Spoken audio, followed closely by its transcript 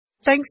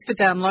Thanks for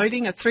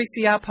downloading a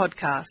 3CR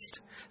podcast.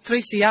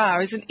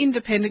 3CR is an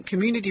independent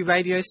community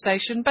radio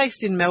station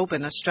based in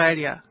Melbourne,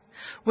 Australia.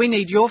 We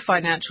need your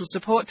financial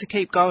support to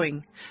keep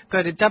going.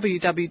 Go to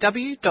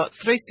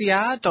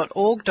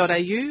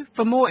www.3cr.org.au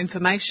for more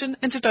information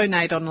and to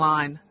donate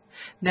online.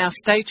 Now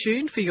stay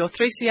tuned for your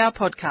 3CR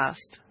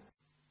podcast.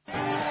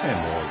 And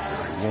a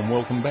very warm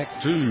welcome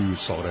back to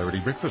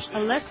Solidarity Breakfast.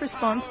 A left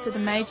response to the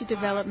major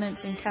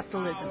developments in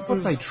capitalism.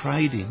 What they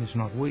trade in is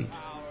not wheat.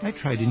 They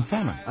trade in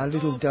famine. A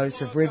little dose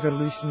of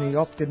revolutionary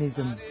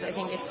optimism. I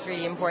think it's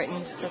really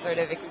important to sort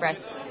of express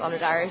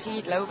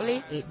solidarity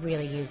globally. It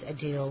really is a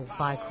deal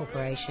by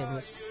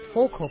corporations,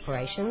 for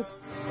corporations.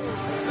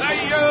 The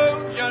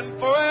Union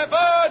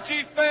forever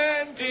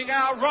defending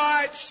our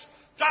rights.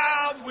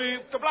 Down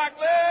with the black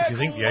leg. If you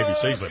think the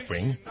ABC's left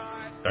wing,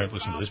 don't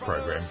listen to this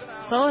program.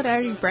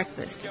 Solidarity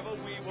Breakfast,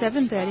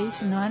 7:30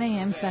 to 9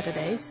 a.m.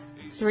 Saturdays,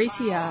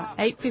 3CR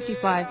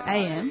 8:55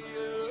 a.m.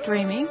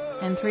 streaming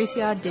and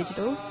 3CR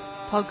digital,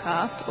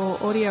 podcast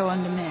or audio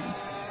on demand.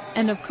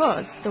 And of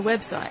course, the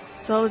website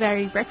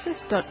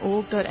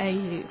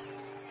solidaritybreakfast.org.au.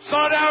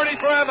 Solidarity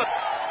forever.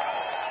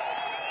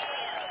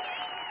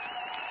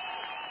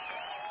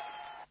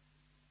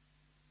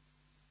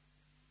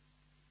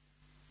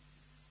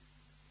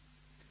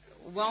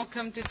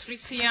 Welcome to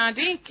 3CR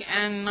Dick,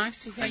 and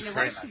nice to hear your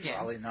voice again. Thanks very much,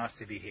 Holly. Nice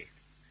to be here.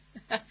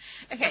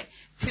 Okay,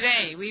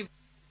 today we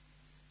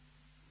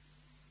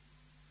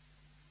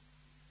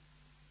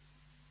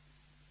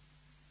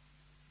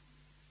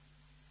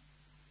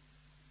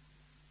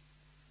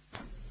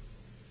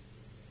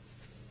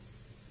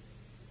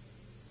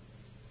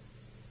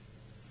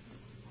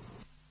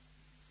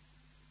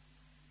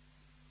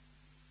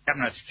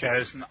Cabinet's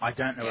chosen. I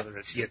don't know whether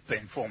it's yet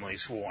been formally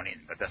sworn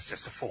in, but that's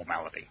just a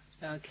formality.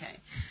 Okay.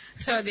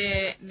 So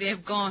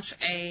they've got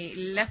a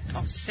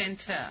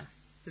left-of-centre,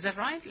 is that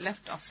right?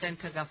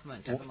 Left-of-centre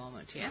government at the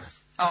moment, yes?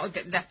 Oh,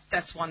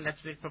 that's one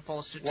that's been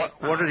proposed to take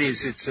power. What it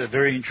is, it's a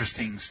very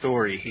interesting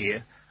story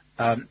here.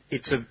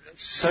 It's a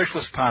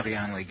Socialist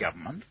Party-only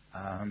government,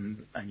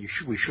 and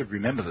we should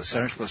remember the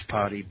Socialist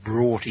Party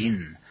brought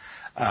in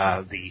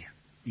the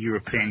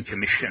European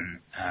Commission,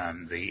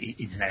 the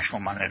International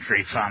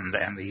Monetary Fund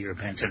and the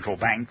European Central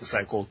Bank, the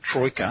so-called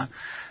Troika,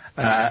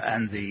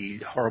 and the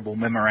horrible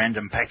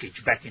memorandum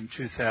package back in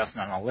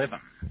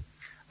 2011.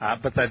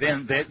 But they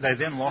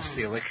then lost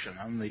the election,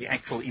 and the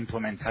actual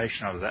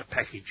implementation of that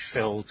package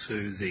fell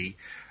to the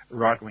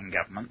right-wing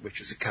government,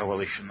 which is a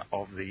coalition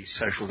of the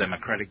Social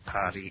Democratic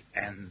Party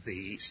and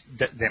the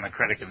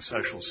Democratic and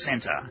Social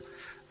Centre,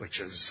 which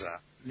is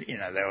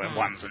there were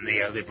one's a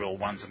neoliberal,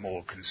 one's a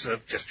more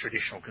just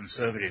traditional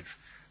conservative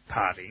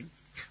party.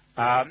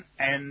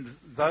 And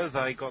though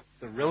they got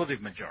the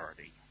relative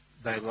majority,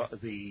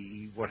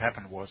 what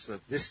happened was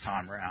that this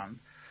time round,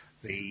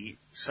 the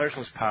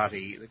Socialist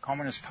Party, the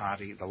Communist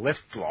Party, the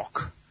Left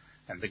Bloc,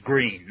 and the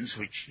Greens,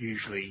 which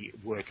usually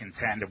work in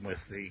tandem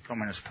with the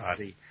Communist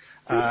Party,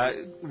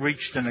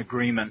 reached an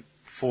agreement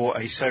for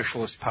a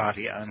Socialist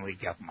Party-only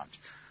government.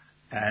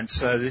 And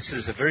so this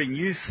is a very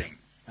new thing.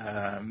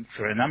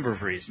 For a number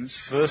of reasons.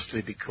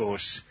 Firstly,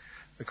 because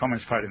the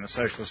Communist Party and the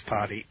Socialist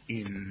Party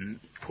in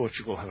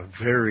Portugal have a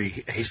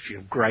history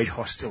of great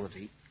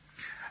hostility,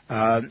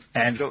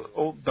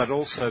 but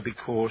also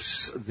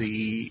because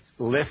the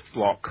Left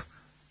Bloc,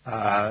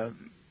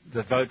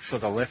 the vote for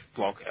the Left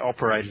Bloc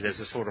operated as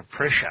a sort of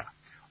pressure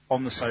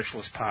on the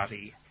Socialist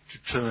Party to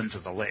turn to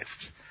the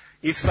left.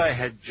 If they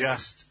had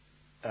just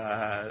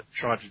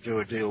tried to do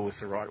a deal with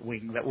the right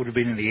wing, that would have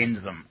been in the end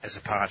of them as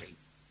a party.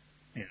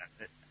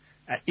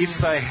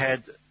 If they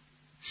had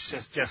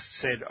just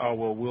said,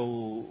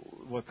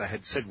 what they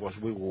had said was,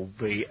 we will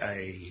be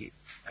an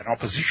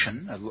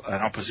opposition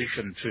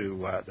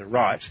to the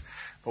right,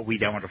 but we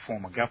don't want to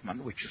form a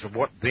government, which is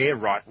what their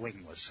right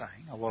wing was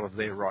saying. A lot of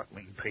their right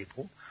wing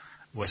people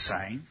were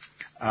saying.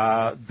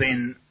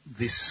 Then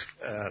they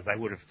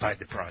would have paid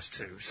the price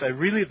too. So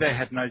really, they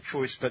had no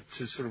choice but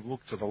to sort of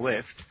look to the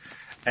left,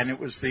 and it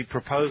was the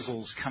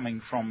proposals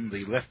coming from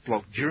the Left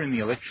Bloc during the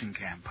election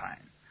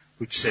campaign,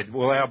 which said,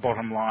 well, our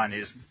bottom line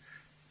is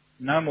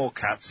no more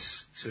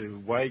cuts to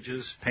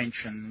wages,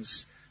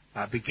 pensions,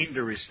 begin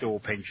to restore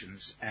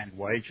pensions and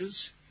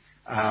wages,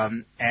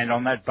 and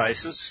on that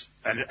basis,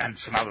 and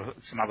some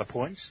other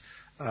points,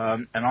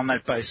 and on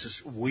that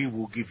basis, we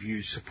will give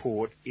you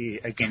support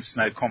against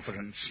no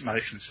confidence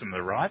motions from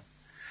the right.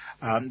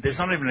 There's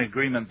not even an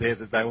agreement there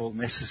that they will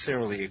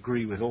necessarily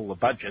agree with all the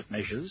budget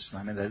measures.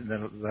 I mean,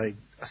 they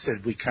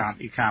said you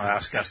can't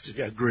ask us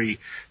to agree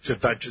to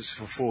budgets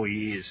for 4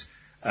 years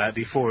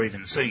before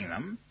even seeing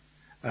them,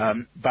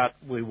 but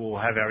we will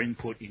have our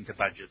input into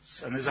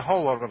budgets. And there's a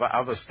whole lot of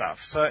other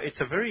stuff. So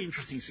it's a very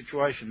interesting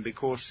situation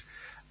because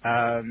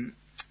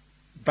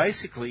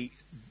basically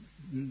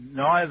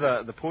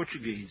neither the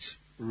Portuguese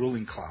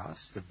ruling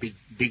class, the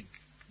big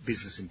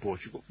business in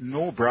Portugal,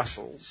 nor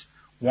Brussels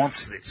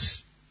wants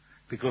this,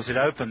 because it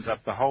opens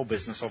up the whole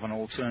business of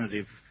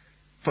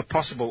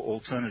possible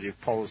alternative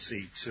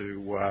policy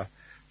to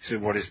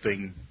what is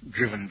being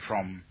driven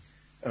from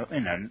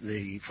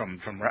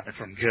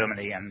from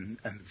Germany and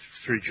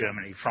through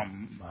Germany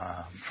from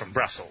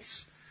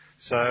Brussels.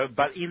 So,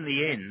 but in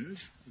the end,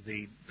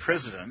 the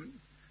president,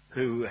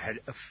 who had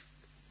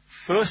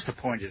first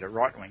appointed a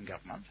right-wing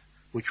government,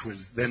 which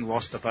was then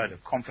lost a vote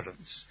of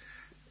confidence,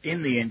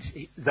 in the end,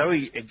 though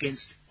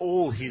against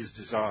all his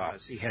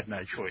desires, he had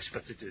no choice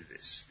but to do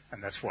this,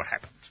 and that's what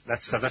happened.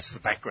 That's the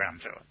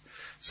background to it.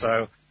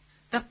 So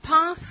the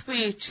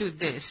pathway to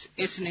this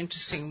is an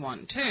interesting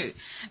one too,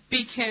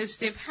 because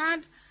they've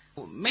had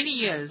many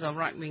years of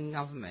right-wing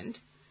government,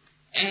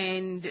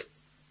 and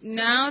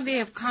now they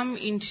have come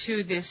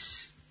into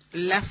this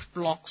left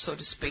bloc, so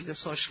to speak, the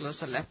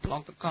socialists, the left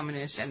bloc, the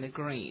communists, and the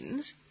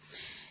Greens.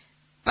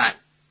 But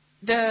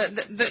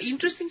the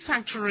interesting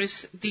factor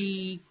is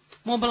the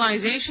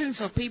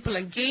mobilizations of people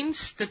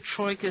against the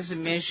Troika's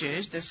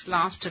measures, this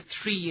lasted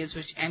 3 years,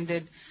 which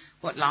ended,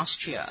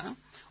 last year,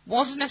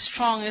 wasn't as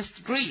strong as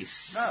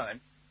Greece. No.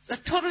 It's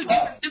a totally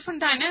different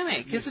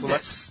dynamic, isn't it?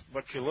 That's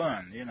what you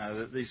learn,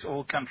 that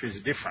all countries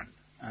are different,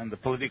 and the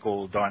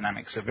political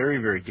dynamics are very,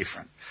 very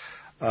different.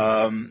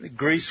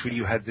 Greece, where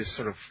you had this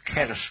sort of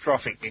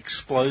catastrophic,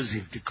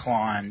 explosive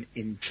decline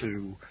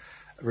into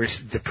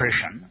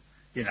depression,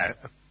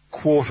 a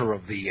quarter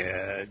of the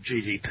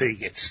GDP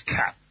gets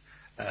cut,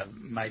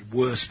 made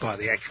worse by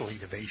the actual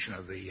intervention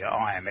of the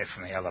IMF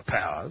and the other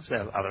powers,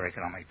 other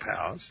economic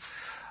powers.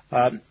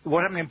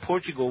 What happened in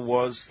Portugal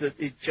was that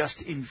it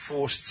just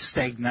enforced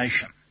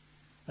stagnation.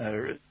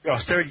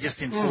 Austerity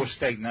just enforced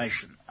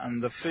stagnation,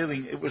 and the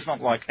feeling, it was not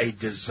like a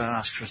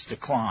disastrous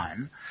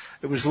decline.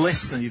 It was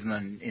less than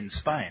even in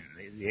Spain,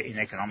 in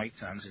economic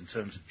terms, in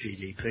terms of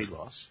GDP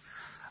loss.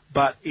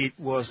 But it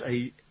was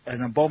an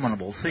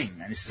abominable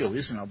thing, and it still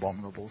is an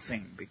abominable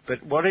thing.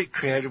 But what it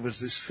created was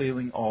this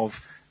feeling of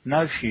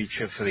no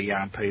future for the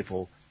young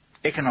people,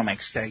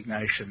 economic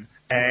stagnation,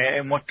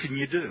 and what can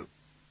you do?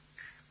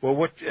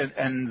 Well,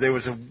 and there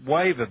was a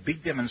wave of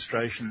big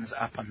demonstrations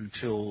up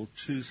until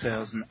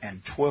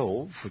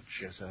 2012,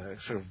 which is a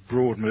sort of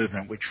broad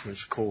movement which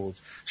was called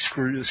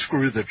Screw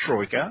the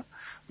Troika,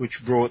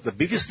 which brought the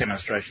biggest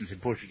demonstrations in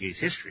Portuguese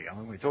history. I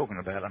mean, we're talking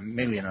about 1.5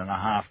 million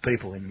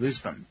people in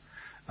Lisbon.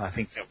 I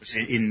think that was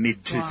in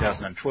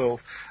mid-2012. Wow.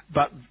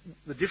 But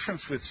the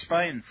difference with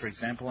Spain, for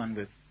example,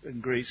 and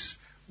in Greece,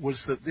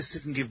 was that this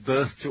didn't give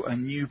birth to a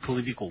new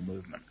political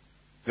movement.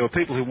 There were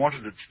people who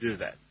wanted it to do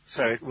that.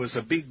 So it was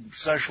a big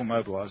social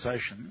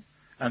mobilisation,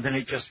 and then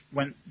it just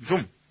went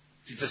zoom.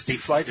 It just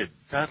deflated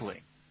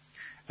totally.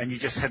 And you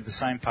just had the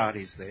same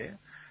parties there.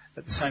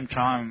 At the same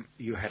time,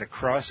 you had a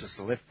crisis.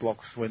 The left bloc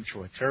went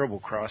through a terrible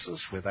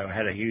crisis where they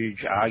had a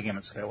huge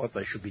arguments about what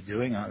they should be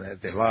doing.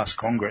 At their last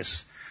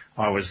Congress,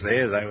 I was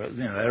there. They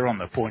were on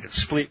the point of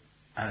split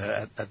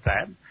at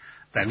that.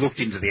 They looked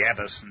into the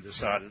abyss and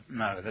decided,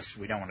 no,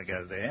 we don't want to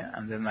go there.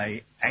 And then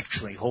they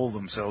actually hauled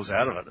themselves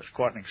out of it. It's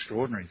quite an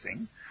extraordinary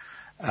thing.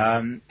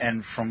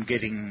 And from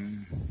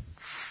getting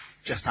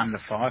just under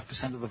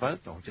 5% of the vote,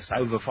 or just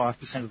over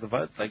 5% of the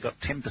vote, they got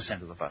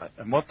 10% of the vote.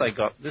 And what they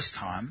got this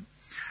time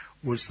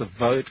was the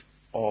vote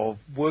of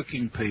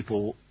working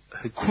people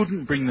who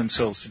couldn't bring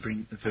themselves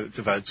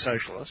to vote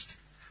socialist,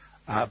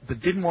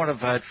 but didn't want to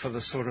vote for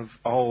the sort of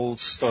old,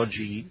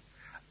 stodgy,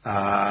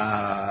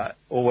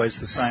 always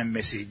the same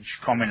message,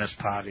 Communist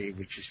Party,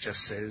 which just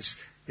says,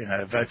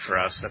 vote for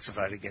us, that's a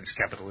vote against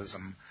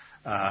capitalism,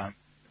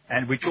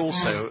 and which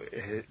also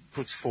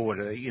puts forward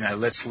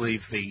let's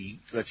leave the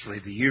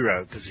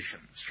euro position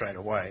straight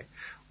away,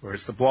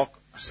 whereas the bloc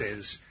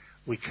says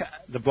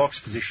the bloc's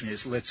position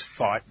is let's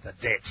fight the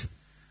debt.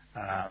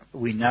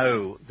 We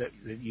know that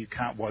you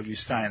can't, while you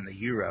stay in the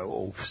euro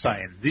or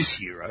stay in this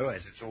euro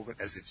as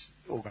it's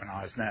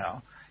organised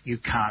now, you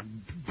can't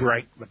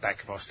break the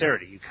back of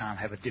austerity. You can't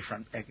have a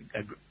different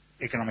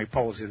economic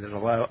policy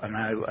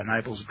that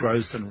enables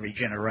growth and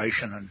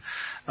regeneration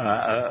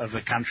of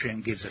the country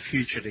and gives a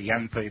future to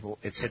young people,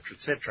 etc.,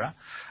 etc.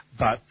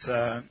 But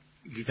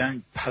you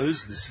don't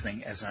pose this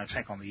thing as an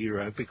attack on the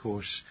euro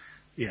because,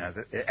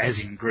 as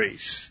in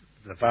Greece,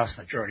 the vast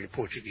majority of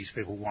Portuguese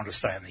people want to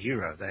stay in the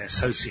euro. They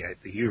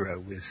associate the euro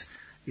with,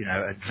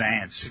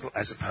 advanced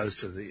as opposed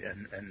to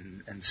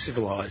and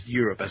civilised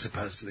Europe as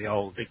opposed to the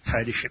old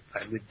dictatorship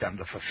they lived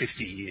under for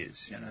 50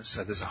 years.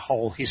 So there's a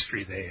whole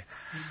history there.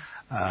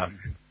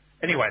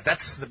 Anyway,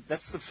 that's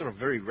the sort of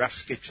very rough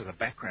sketch of the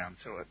background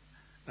to it,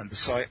 and the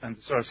sort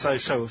of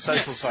social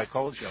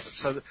psychology of it.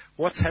 So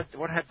what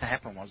had to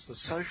happen was the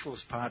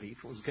Socialist Party,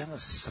 if it was going to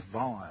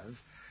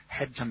survive,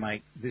 had to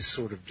make this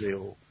sort of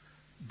deal,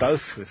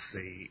 both with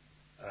the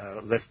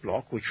left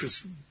bloc, which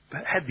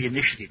had the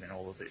initiative in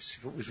all of this.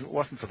 If it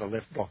wasn't for the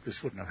left bloc,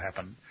 this wouldn't have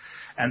happened.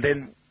 And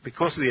then,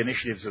 because of the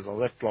initiatives of the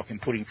left bloc in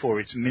putting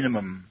forward its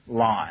minimum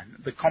line,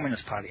 the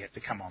Communist Party had to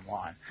come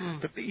online.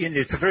 But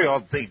it's a very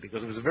odd thing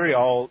because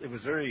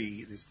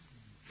there's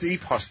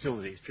deep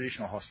hostilities,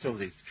 traditional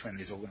hostilities between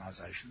these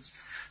organisations.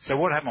 So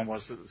what happened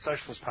was that the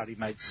Socialist Party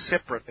made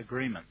separate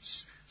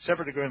agreements.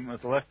 Separate agreement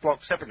with the left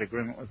bloc, separate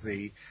agreement with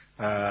the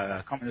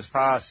Communist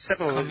Party,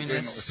 separate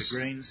agreement with the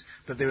Greens,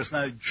 but there was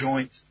no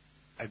joint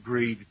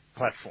agreed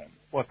platform.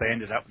 What they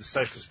ended up, the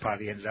Socialist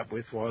Party ended up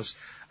with, was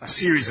a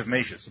series of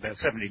measures, about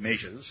 70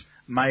 measures,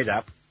 made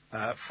up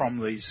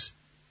from these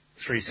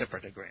 3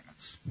 separate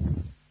agreements.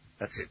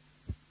 That's it.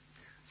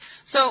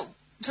 So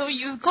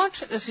you've got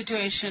a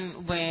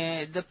situation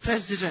where the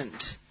president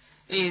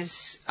is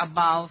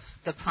above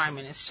the prime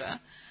minister,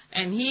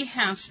 and he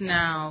has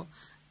now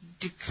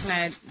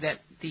declared that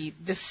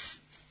this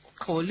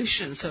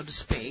coalition, so to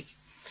speak,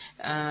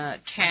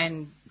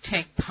 can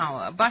take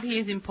power. But he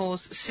has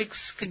imposed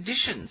 6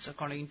 conditions,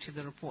 according to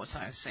the reports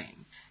I've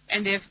seen.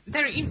 And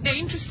they're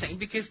interesting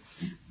because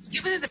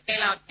given that the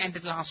bailout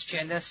ended last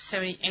year and there's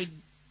 78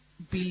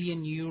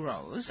 billion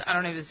euros, I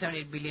don't know if it's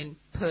 78 billion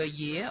per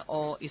year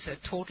or it's a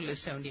total of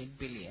 78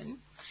 billion,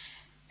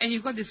 and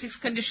you've got the 6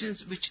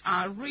 conditions which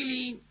are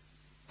really,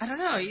 I don't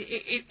know,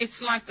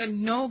 it's like a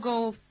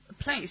no-go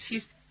place.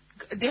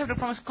 They have to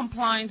promise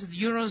compliance with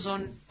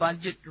Eurozone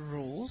budget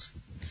rules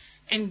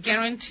and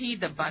guarantee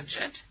the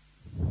budget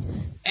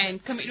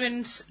and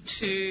commitments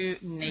to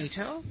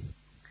NATO,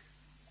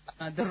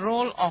 the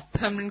role of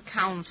Permanent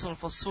Council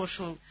for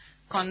Social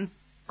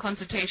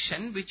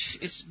Consultation, which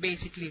is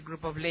basically a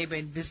group of labour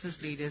and business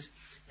leaders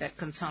that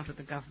consult with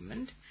the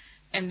government,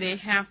 and they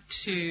have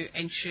to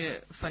ensure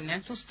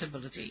financial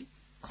stability,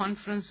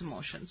 conference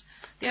motions.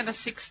 They are the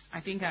 6,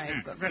 I think I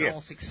read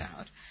all 6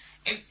 out.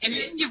 And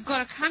then you've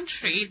got a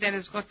country that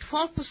has got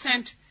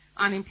 12%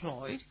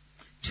 unemployed,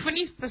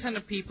 20%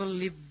 of people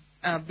live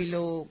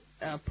below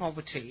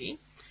poverty,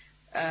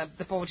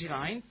 the poverty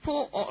line.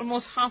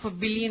 Almost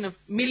 500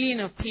 million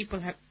of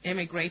people have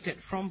emigrated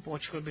from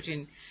Portugal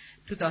between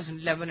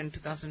 2011 and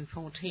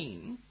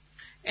 2014,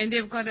 and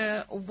they've got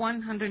a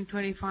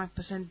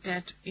 125%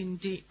 debt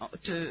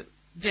to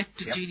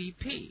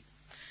GDP.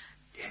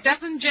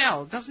 Doesn't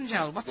gel.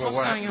 What's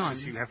going on?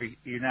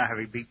 You now have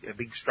a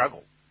big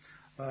struggle.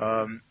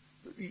 I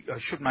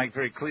should make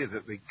very clear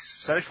that the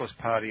Socialist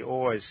Party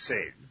always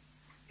said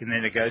in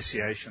their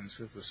negotiations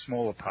with the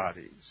smaller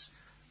parties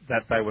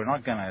that they were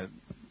not going to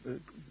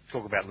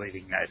talk about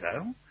leaving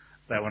NATO.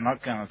 They were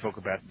not going to talk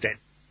about debt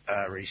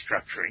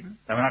restructuring.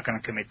 They were not going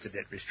to commit to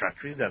debt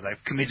restructuring.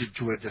 They've committed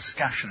to a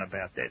discussion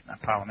about debt, a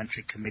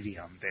parliamentary committee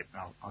on debt,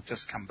 and I'll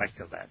just come back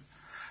to that.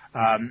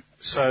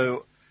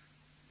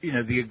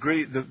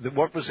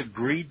 What was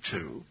agreed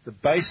to, the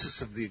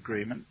basis of the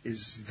agreement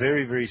is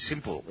very, very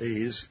simple. It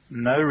is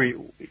no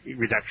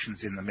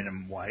reductions in the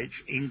minimum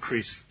wage,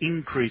 increase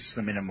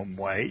the minimum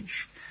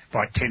wage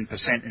by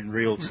 10% in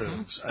real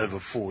terms over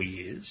 4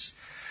 years,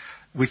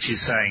 which is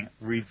saying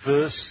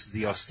reverse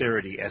the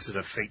austerity as it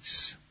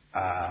affects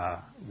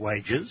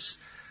wages.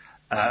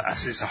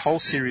 So there's a whole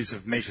series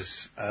of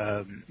measures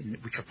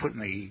which are put in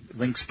the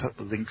links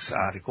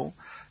article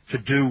to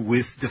do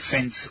with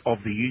defence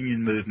of the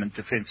union movement,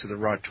 defence of the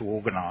right to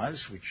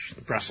organise, which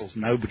Brussels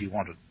nobody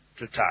wanted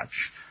to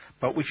touch,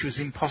 but which was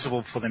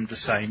impossible for them to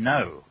say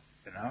no.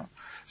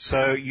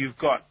 So you've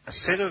got a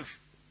set of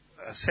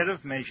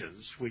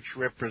measures which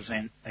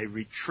represent a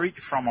retreat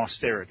from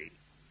austerity,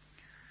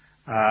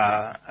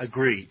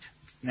 agreed.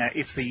 Now,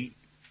 if the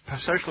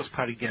Socialist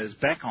Party goes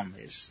back on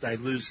this, they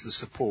lose the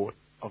support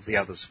of the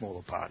other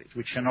smaller parties,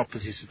 which are not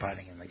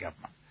participating in the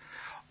government.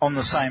 On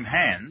the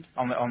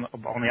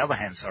other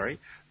hand,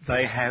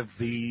 they have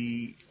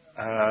these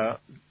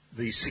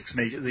 6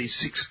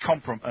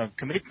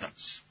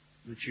 commitments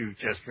that you've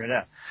just read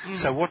out.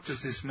 So what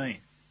does this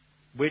mean?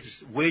 How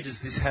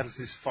does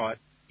this fight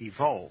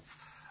evolve?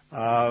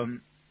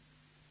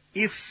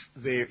 If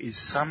there is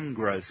some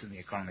growth in the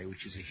economy,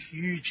 which is a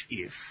huge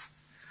if,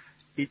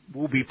 it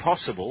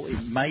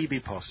may be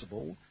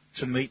possible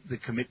to meet the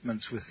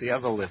commitments with the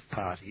other left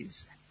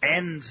parties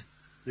and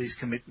these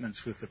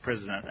commitments with the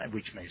President,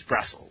 which means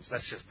Brussels.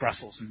 That's just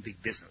Brussels and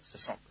big business.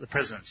 The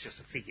President's just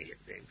a figurehead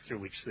there through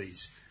which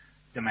these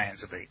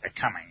demands are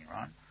coming,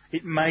 right?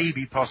 It may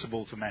be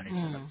possible to manage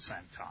them at the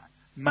same time.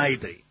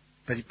 Maybe,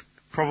 but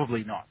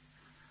probably not.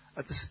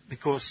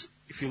 Because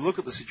if you look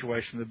at the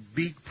situation, the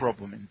big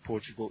problem in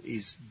Portugal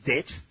is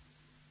debt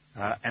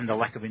and the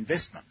lack of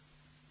investment.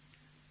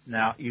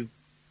 Now, the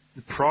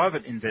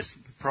private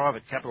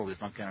capital is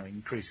not going to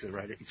increase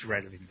its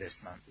rate of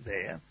investment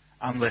there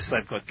unless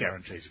they've got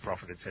guarantees of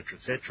profit,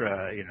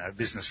 etc.,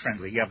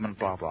 business-friendly government,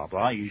 blah, blah,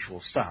 blah, usual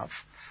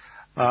stuff.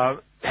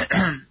 And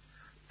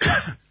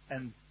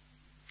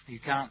you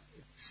can't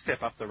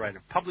step up the rate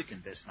of public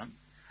investment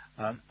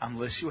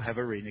unless you have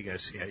a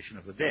renegotiation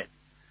of the debt.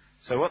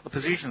 So what the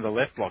position of the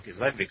left bloc is,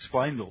 they've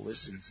explained all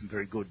this in some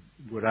very good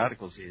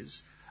articles,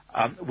 is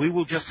we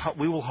will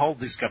hold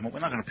this government. We're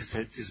not going to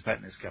participate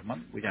in this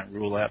government. We don't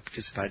rule out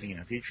participating in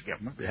a future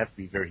government. We'd have to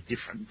be very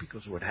different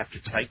because we would have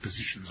to take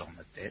positions on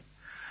the debt.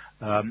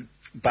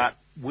 But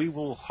we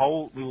will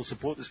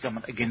support this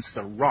government against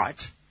the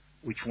right,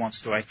 which wants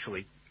to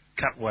actually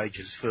cut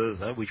wages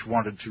further, which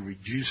wanted to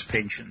reduce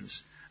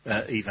pensions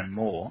even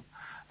more,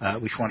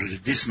 which wanted to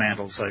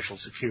dismantle social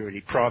security,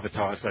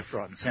 privatise left,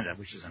 right and centre,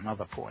 which is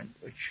another point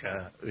which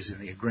is in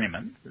the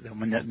agreement.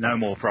 No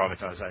more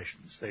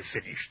privatisations. They're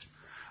finished.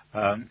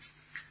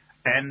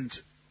 And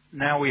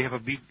now we have a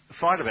big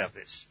fight about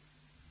this.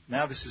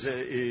 Now this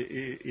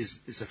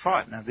is a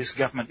fight. Now this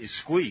government is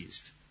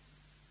squeezed.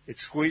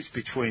 It's squeezed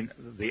between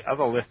the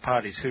other left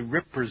parties who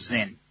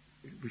represent,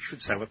 we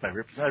should say what they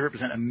represent. They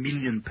represent 1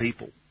 million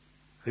people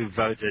who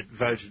voted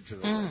to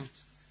the left.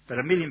 But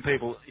 1 million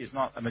people is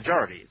not a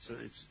majority.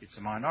 It's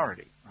a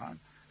minority, right?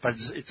 But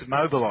it's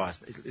mobilised.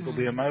 It'll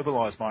be a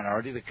mobilised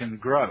minority that can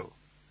grow,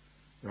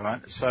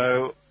 right?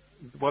 So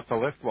what the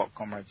Left Bloc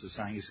comrades are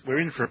saying is we're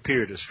in for a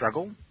period of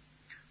struggle,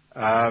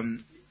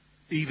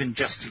 even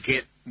just to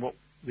get what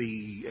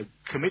the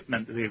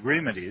commitment, the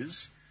agreement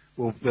is.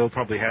 Well, there'll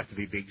probably have to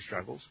be big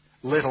struggles,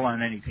 let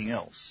alone anything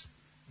else.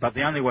 But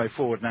the only way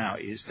forward now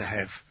is to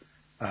have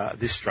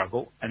this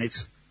struggle, and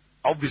it's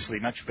obviously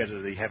much better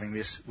to be having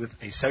this with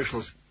a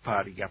Socialist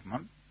Party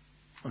government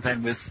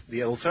than with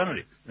the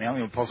alternative. The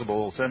only possible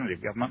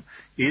alternative government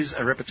is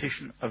a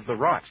repetition of the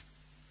right,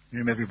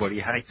 whom everybody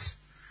hates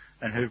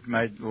and who've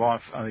made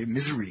life a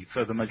misery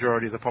for the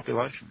majority of the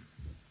population.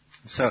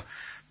 So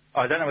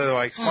I don't know whether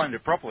I explained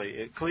it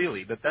properly,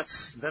 clearly, but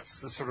that's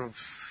the sort of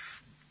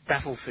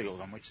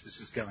battlefield on which this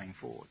is going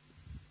forward.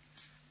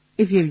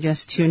 If you've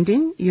just tuned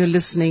in, you're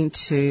listening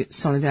to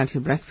Solidarity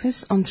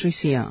Breakfast on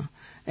 3CR,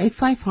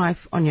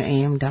 855 on your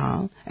AM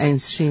dial and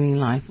streaming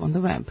live on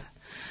the web.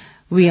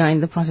 We are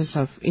in the process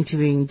of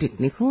interviewing Dick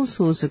Nichols,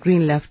 who is a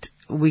Green Left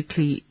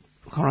weekly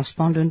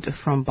correspondent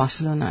from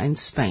Barcelona in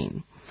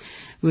Spain.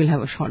 We'll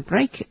have a short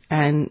break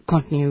and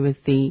continue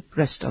with the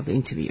rest of the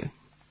interview.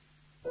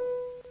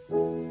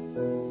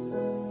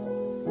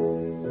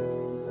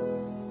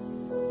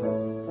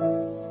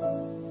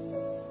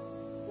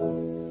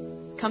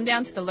 Come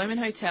down to the Loman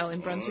Hotel in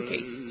Brunswick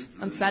East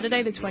on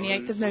Saturday the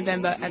 28th of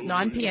November at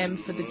 9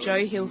 p.m. for the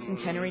Joe Hill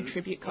Centenary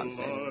Tribute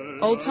Concert.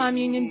 Old Time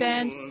Union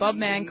Band, Bob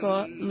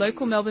Mancourt,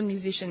 local Melbourne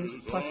musicians,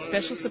 plus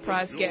special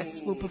surprise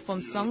guests will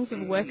perform songs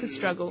of workers'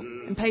 struggle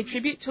and pay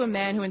tribute to a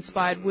man who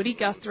inspired Woody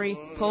Guthrie,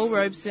 Paul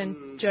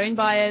Robeson, Joan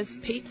Baez,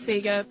 Pete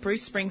Seeger,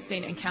 Bruce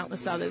Springsteen and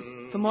countless others.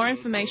 For more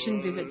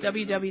information, visit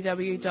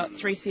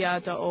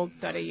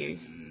www.3cr.org.au.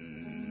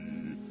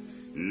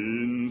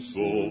 In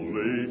Salt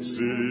Lake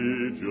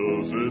City,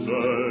 just as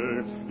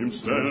I am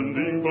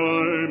standing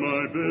by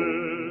my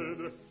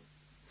bed.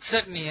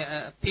 Certainly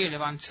a period of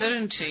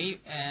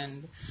uncertainty,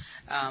 and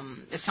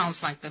it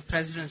sounds like the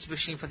president's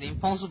wishing for the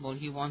impossible.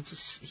 He wants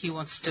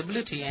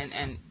stability,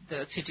 and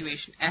the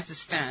situation as it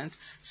stands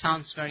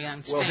sounds very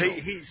unstable.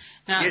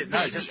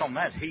 Well, just on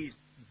that, he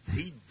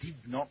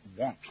did not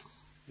want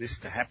this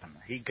to happen.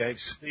 He gave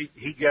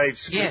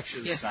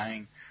speeches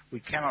saying we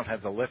cannot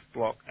have the Left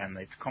Bloc and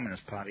the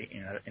Communist Party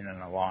in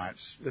an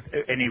alliance with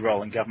any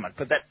role in government.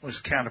 But that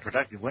was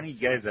counterproductive. When he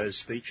gave those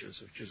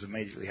speeches, which was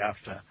immediately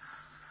after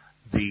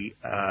the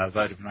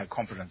vote of no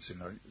confidence in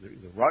the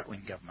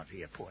right-wing government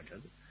he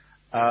appointed,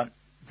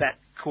 that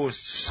caused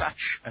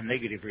such a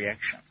negative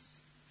reaction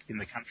in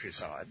the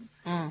countryside,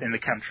 in the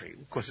country,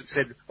 because it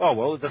said, oh,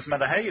 well, it doesn't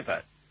matter how you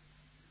vote.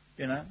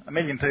 1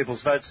 million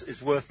people's votes is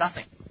worth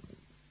nothing.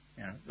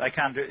 They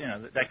can't do,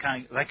 they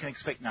can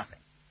expect nothing.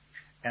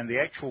 And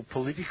the actual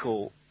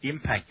political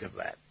impact of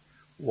that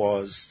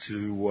was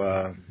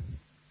to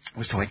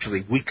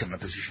actually weaken the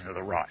position of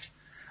the right.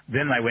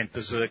 Then they went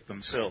berserk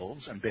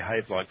themselves and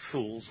behaved like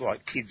fools,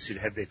 like kids who'd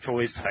had their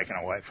toys taken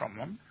away from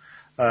them,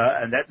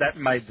 and that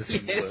made the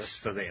thing worse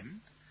for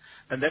them.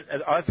 And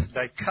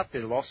they cut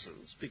their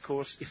losses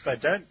because if they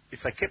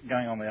kept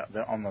going on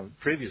the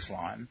previous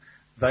line,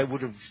 they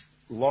would have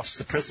lost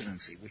the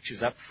presidency, which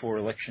is up for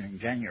election in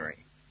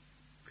January.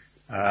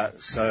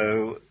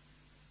 So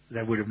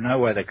they would have no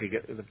way they could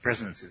get the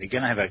presidency. They're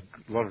going to have a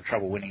lot of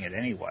trouble winning it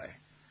anyway.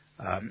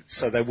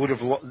 So they would have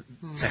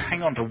to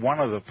hang on to one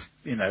of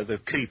the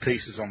key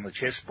pieces on the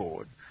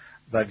chessboard.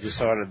 They've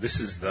decided this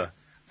is the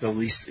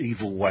least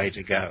evil way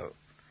to go.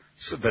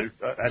 So, but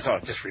as I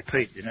just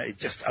repeat, it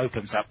just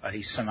opens up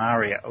a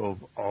scenario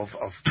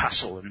of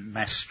tussle and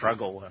mass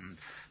struggle and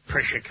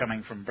pressure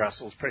coming from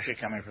Brussels, pressure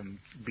coming from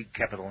big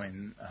capital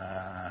in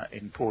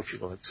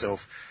Portugal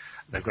itself.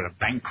 They've got a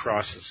bank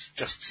crisis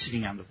just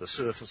sitting under the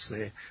surface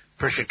there.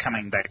 Pressure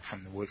coming back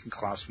from the working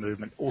class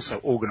movement.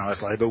 Also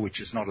organised labour, which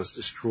is not as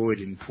destroyed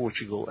in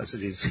Portugal as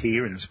it is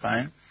here in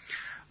Spain.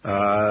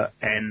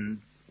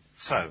 And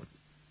so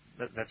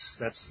that's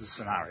the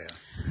scenario.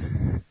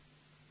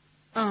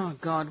 Oh,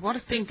 God, what a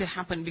thing to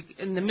happen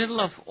in the middle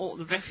of all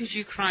the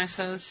refugee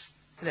crisis,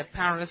 the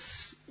Paris,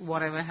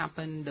 whatever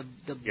happened,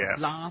 the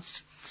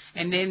blast,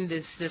 and then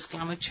this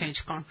climate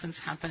change conference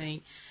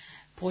happening.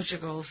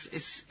 Portugal's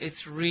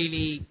it's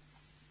really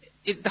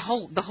the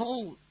whole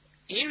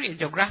area,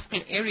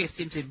 geographical area,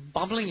 seems to be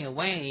bubbling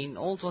away in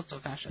all sorts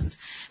of fashions.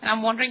 And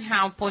I'm wondering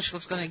how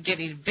Portugal's going to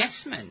get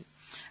investment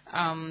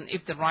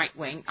if the right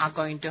wing are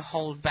going to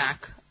hold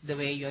back the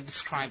way you're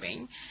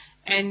describing.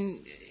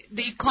 And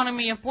the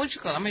economy of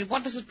Portugal, I mean,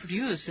 what does it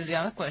produce is the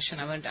other question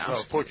I want to ask.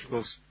 Well,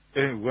 Portugal's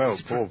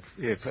Paul,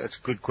 that's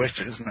a good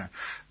question, isn't it?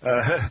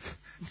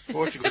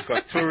 Portugal's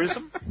got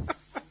tourism.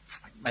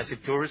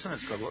 Massive tourism.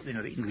 It's got the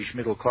English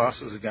middle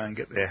classes are going and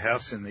get their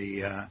house in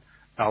the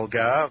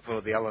Algarve or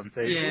the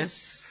Alentejo. Yes.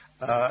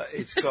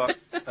 It's got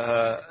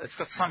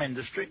some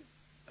industry.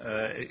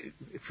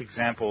 for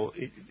example,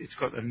 it's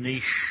got a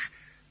niche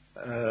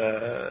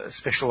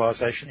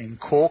specialisation in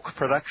cork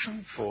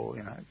production for,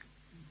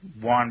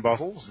 wine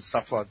bottles and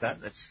stuff like that.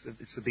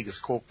 It's the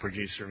biggest cork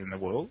producer in the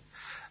world.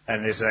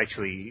 And there's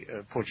actually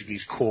a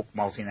Portuguese cork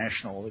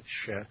multinational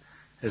which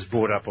has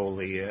bought up all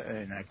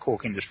the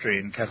cork industry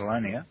in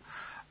Catalonia.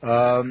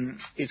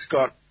 It's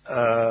got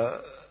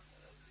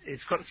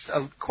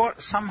quite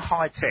some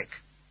high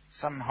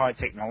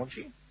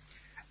technology,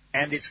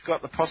 and it's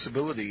got the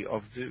possibility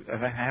of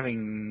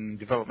having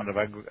development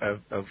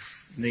of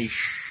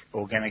niche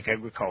organic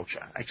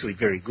agriculture. Actually,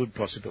 very good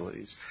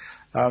possibilities.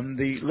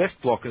 The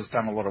Left Bloc has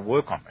done a lot of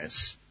work on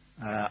this,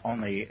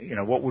 on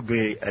what would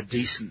be a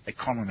decent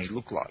economy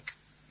look like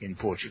in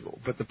Portugal.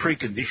 But the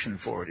precondition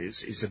for it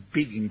is a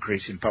big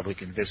increase in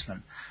public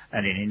investment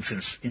and in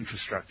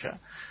infrastructure,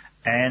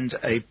 and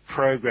a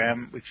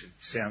program which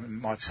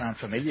might sound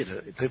familiar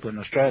to people in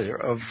Australia,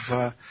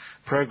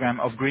 program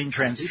of green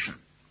transition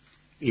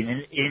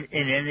in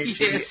energy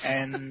yes.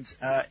 and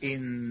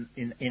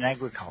in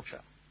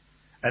agriculture.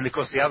 And of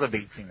course, the other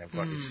big thing they've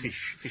got is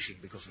fishing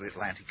because of the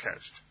Atlantic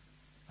coast.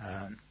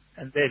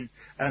 And then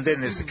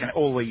there's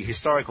all the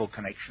historical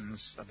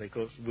connections,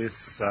 because with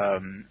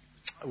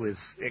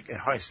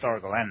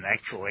historical and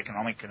actual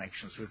economic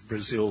connections with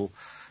Brazil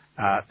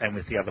and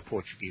with the other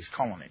Portuguese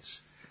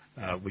colonies,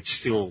 which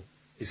still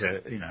is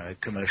a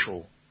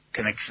commercial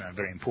connection, a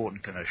very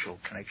important commercial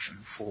connection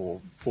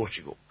for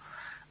Portugal.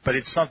 But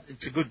it's not.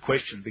 It's a good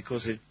question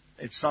because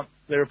it's not.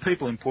 There are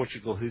people in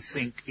Portugal who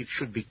think it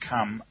should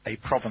become a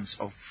province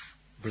of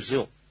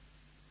Brazil.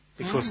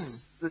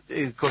 Because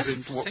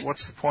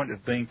what's the point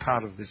of being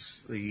part of the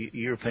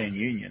European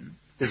Union?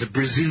 There's a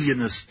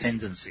Brazilianist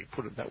tendency,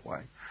 put it that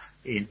way,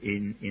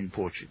 in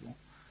Portugal.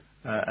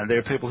 And there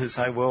are people who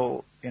say,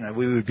 well,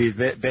 we would be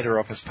better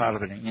off as part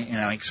of an,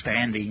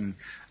 expanding,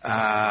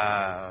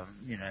 third,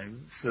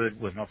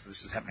 well, not that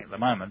this is happening at the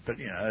moment, but,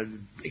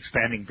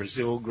 expanding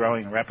Brazil,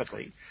 growing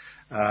rapidly,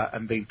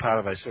 and being part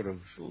of a sort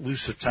of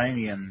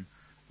Lusitanian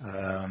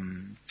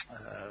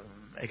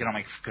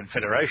economic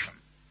confederation,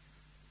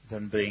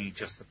 than being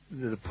just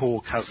the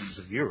poor cousins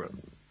of Europe.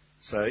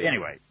 So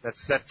anyway,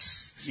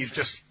 that's you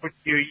just put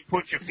your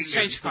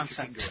finger on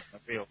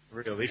the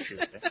real issue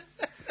there.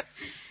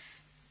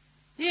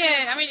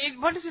 Yeah, I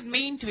mean, what does it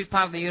mean to be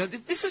part of the euro?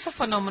 This is a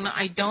phenomenon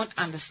I don't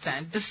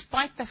understand,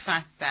 despite the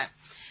fact that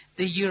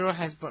the euro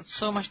has brought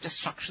so much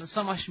destruction,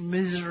 so much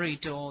misery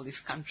to all these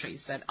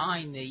countries that are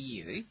in the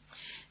EU.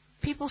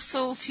 People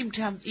still seem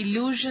to have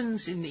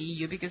illusions in the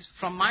EU, because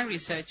from my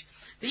research,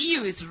 the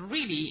EU is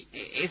really,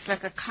 it's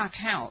like a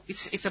cartel.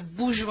 It's a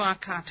bourgeois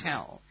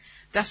cartel.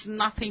 Does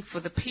nothing for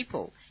the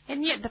people.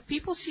 And yet the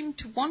people seem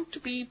to want to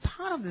be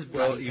part of this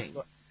bloody thing.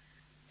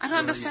 I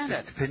don't understand it.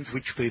 It depends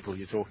which people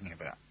you're talking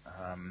about.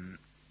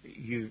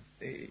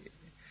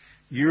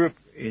 Europe,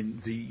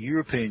 in the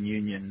European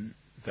Union,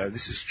 though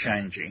this is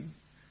changing,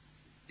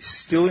 is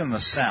still in the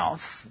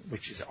south,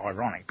 which is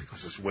ironic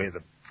because it's where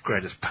the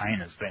greatest pain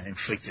has been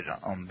inflicted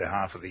on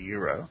behalf of the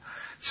euro,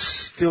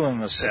 still in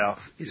the south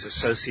is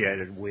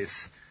associated with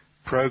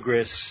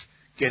progress,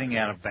 getting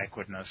out of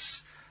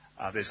backwardness.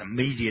 There's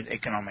immediate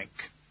economic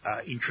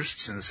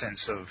interests in the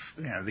sense of,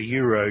 the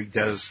euro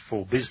does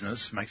for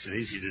business, makes it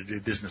easier to do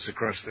business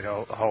across the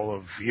whole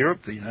of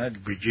Europe. It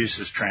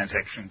reduces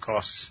transaction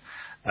costs,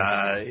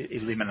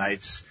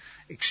 eliminates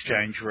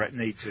exchange rate,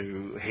 need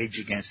to hedge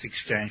against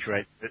exchange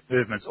rate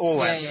movements, all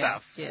that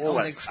stuff. Yeah, all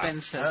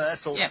expenses.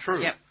 That's all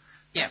true.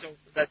 Yeah. So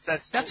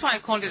that's why I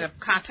called it a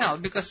cartel,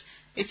 because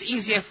it's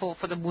easier for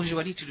the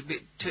bourgeoisie to do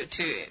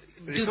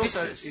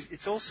business.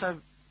 It's also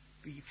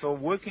for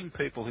working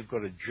people who've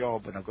got a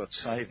job and have got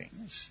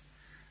savings.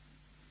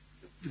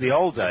 The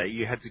old day,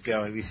 you had to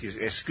go with your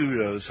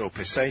escudos or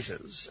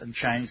pesetas and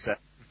change that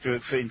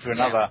into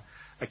another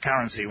a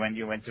currency when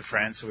you went to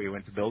France or you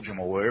went to Belgium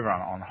or wherever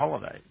on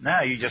holiday.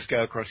 Now you just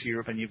go across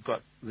Europe and you've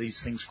got these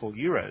things called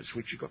euros,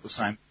 which you've got the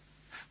same,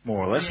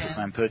 more or less, the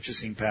same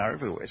purchasing power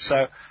everywhere.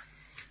 So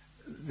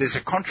there's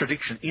a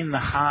contradiction in the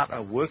heart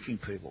of working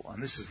people,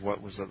 and this is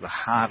what was at the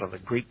heart of the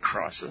Greek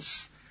crisis,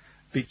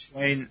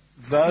 between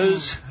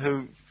those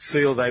who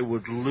feel they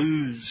would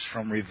lose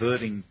from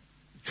reverting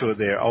to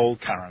their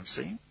old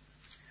currency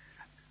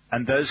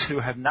and those who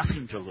have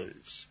nothing to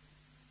lose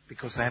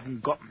because they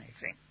haven't got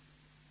anything.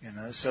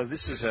 So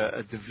this is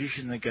a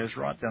division that goes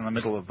right down the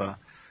middle of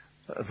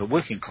the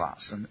working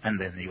class, and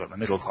then you've got the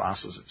middle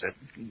classes. It's a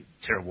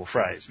terrible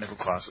phrase, middle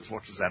classes.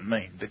 What does that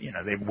mean? But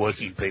they're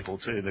working people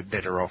too. They're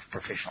better off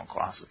professional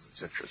classes,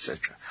 etc., etc.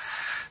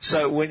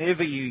 So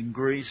whenever you in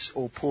Greece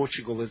or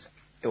Portugal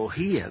or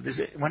here,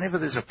 whenever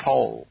there's a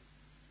poll,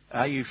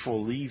 are you for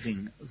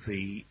leaving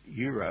the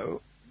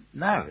euro?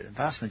 No, the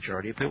vast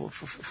majority of people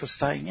for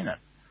staying in it.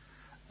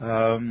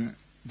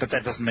 But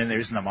that doesn't mean there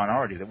isn't a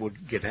minority that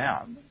would get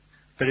out.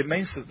 But it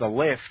means that the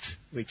left,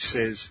 which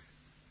says,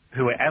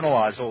 who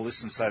analyse all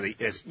this and say,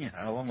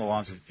 along the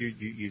lines of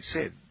you've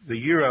said, the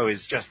euro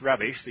is just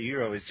rubbish. The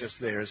euro is just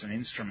there as an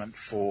instrument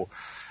for,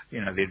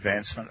 the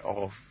advancement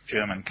of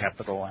German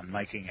capital and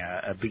making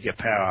a bigger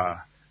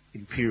power,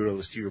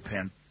 imperialist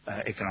European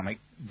economic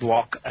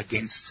bloc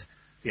against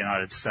the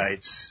United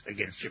States,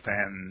 against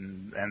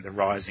Japan and the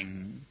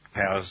rising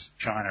powers,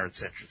 China,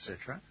 etc.,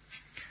 etc.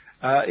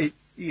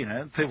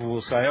 People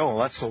will say, "Oh,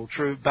 that's all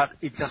true," but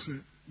it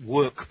doesn't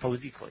work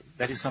politically.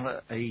 That is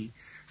not a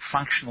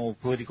functional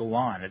political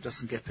line. It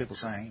doesn't get people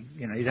saying,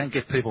 you don't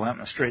get people out in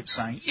the streets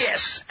saying,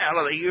 "Yes, out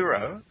of the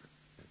euro,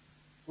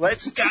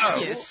 let's go."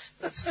 Yes.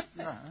 That's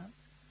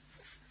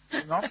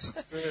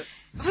nonsense.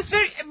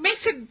 It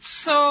makes it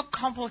so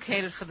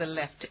complicated for the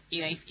left.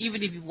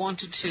 Even if you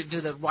wanted to do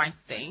the right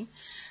thing,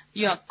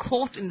 you are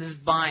caught in this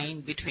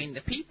bind between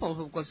the people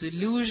who've got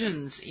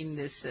illusions in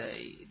this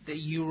the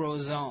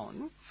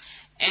eurozone,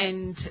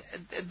 and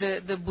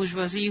the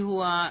bourgeoisie who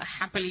are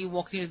happily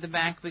walking to the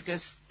bank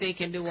because they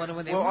can do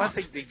whatever they want. Well, I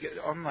think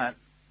on that,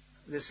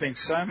 there's been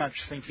so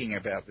much thinking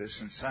about this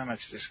and so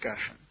much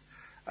discussion,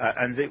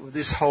 and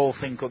this whole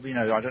thing called,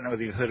 I don't know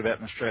whether you've heard about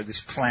in Australia,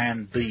 this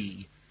Plan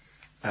B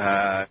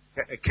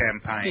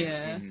campaign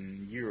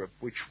in Europe,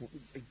 which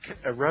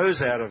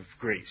arose out of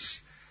Greece.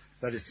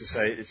 That is to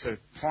say,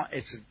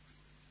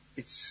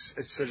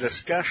 it's a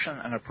discussion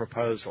and a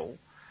proposal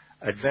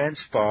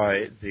advanced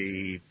by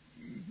the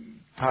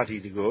Parti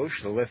de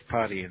Gauche, the left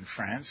party in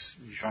France,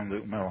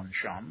 Jean-Luc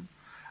Mélenchon,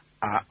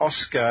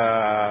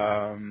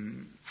 Oscar,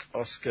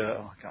 I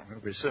can't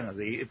remember his surname,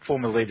 the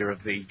former leader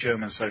of the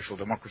German Social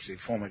Democracy,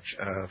 former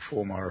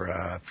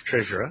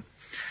treasurer,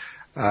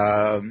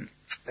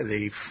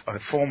 the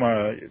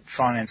former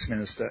finance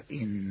minister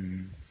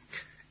in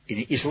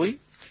Italy.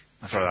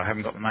 I'm sorry, I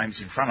haven't got the names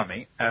in front of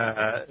me.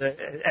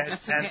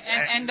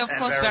 And of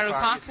course,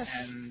 Varoufakis.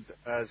 And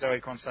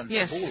Zoe Constantinou.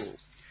 Yes.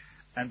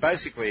 And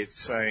basically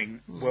it's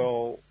saying,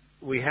 well,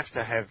 we have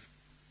to have,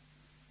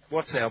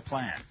 what's our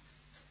plan?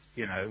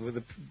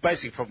 The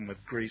basic problem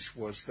with Greece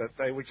was that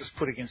they were just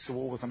put against the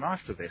wall with a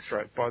knife to their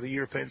throat by the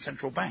European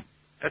Central Bank.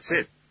 That's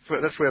it.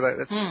 That's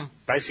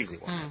basically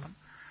what happened.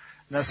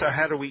 Now, so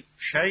how do we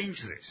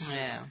change this?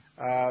 Yeah.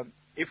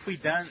 If we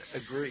don't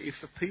agree,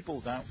 if the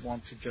people don't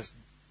want to just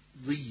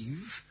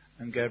leave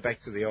and go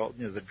back to the old,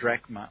 the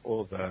drachma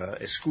or the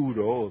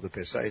escudo or the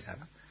peseta,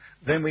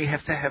 then we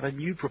have to have a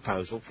new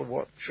proposal for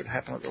what should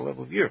happen at the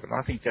level of Europe. And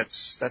I think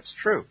that's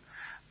true.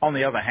 On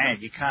the other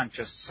hand, you can't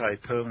just say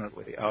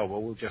permanently, "Oh,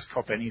 well, we'll just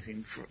cop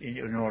anything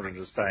in order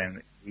to stay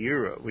in the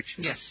euro," which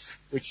is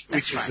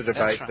the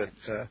debate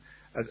that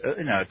at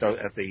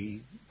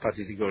the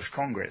Parti de Gauche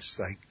Congress,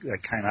 they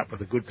came up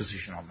with a good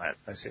position on that.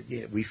 They said,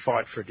 we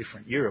fight for a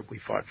different Europe, we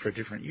fight for a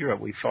different euro,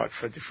 we fight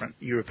for a different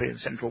European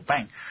Central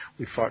Bank,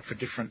 we fight for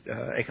different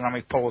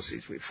economic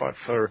policies, we fight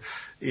for,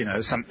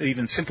 some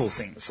even simple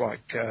things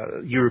like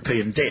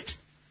European debt.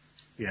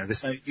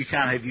 You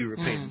can't have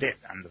European debt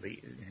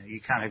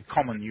you can't have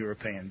common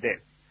European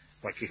debt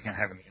like you can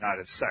have in the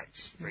United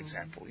States, for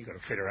example. You've got a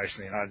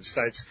federation of the United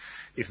States.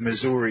 If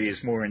Missouri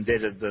is more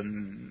indebted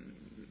than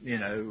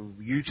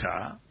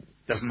Utah,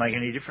 doesn't make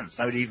any difference.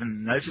 Nobody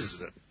even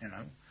notices it,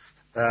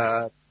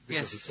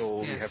 because it's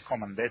all, you have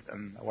common debt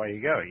and away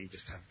you go. You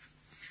just have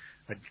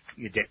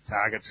your debt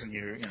targets and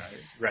you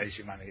raise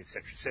your money,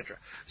 etc., etc.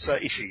 So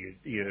issue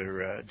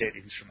your debt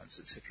instruments,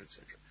 etc.,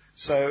 etc.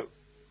 So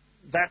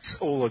that's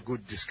all a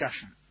good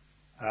discussion,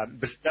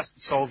 but it doesn't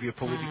solve your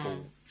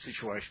political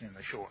situation in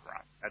the short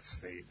run.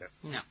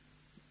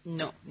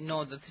 No,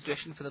 the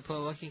situation for the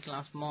poor working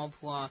class mob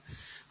who are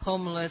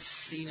homeless,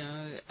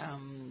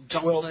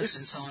 jobless,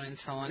 and so on and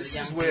so on. This the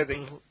young is where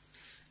people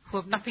who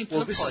have nothing to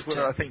look this forward is where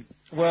to. I think.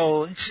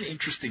 It's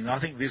interesting. I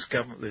think this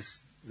government,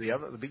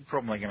 the big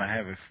problem they're going to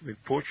have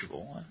with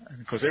Portugal, and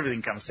because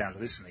everything comes down to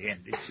this in the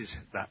end, is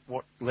that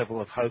what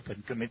level of hope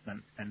and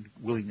commitment and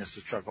willingness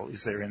to struggle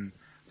is there in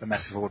the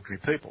massive ordinary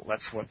people.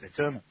 That's what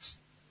determines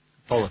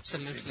politics.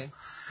 Absolutely.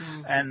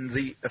 And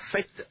the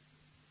effect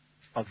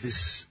of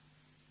this,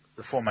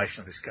 the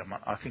formation of this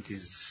government, I think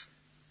is,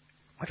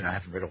 I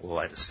haven't read all the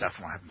latest stuff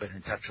and I haven't been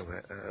in touch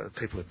with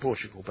people in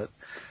Portugal, but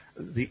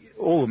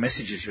all the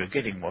messages you're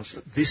getting was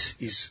that this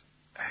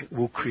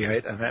will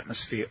create an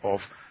atmosphere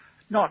of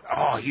not,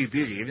 you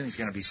beauty, everything's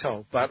going to be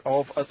solved, but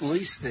of at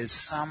least there's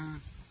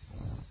some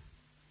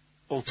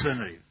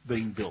alternative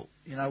being built.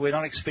 We're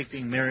not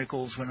expecting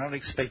miracles, we're not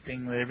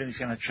expecting that everything's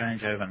going to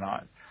change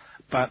overnight,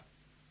 but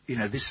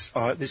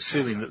this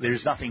feeling that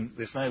there's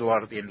no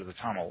light at the end of the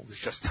tunnel, there's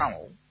just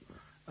tunnel,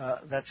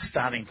 that's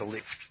starting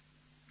to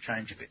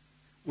change a bit,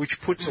 which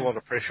puts a lot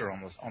of pressure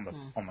on the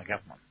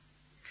government.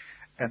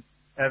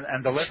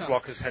 And the left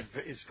bloc has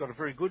got a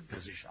very good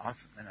position, a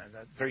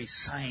very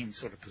sane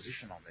sort of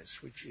position on this,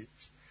 which is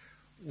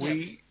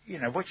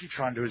what you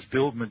try and do is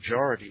build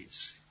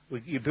majorities.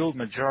 You build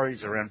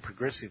majorities around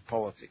progressive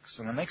politics,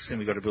 and the next thing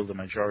we've got to build a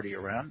majority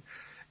around,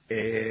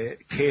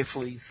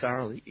 carefully,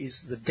 thoroughly,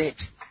 is the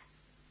debt.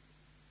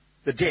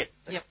 The debt,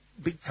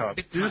 big time.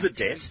 Do the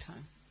debt,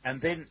 and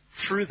then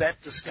through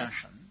that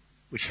discussion,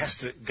 which has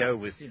to go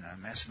with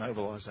mass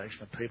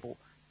mobilisation of people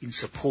in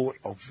support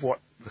of what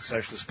the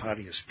Socialist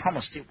Party has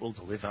promised it will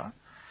deliver.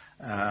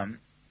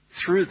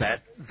 Through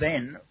that,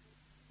 then,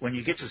 when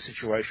you get to a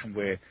situation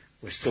where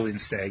we're still in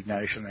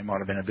stagnation, there might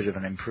have been a bit of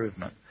an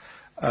improvement,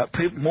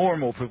 more and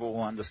more people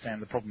will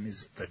understand the problem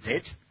is the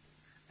debt,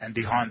 and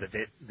behind the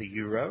debt, the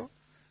euro.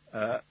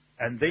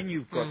 And then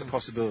you've got the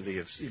possibility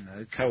of,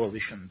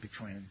 coalition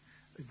between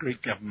the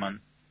Greek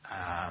government,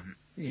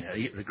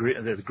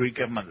 the Greek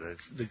government,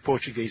 the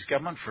Portuguese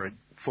government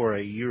for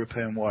a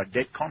European-wide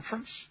debt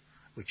conference,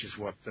 which is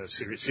what the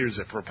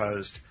Syriza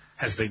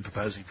has been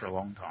proposing for a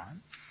long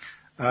time.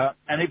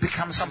 And it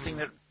becomes something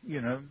that,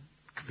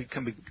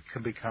 can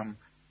become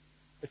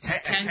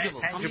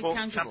tangible,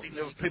 something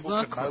that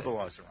people can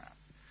mobilise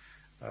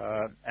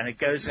around. And it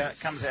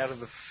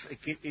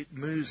it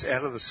moves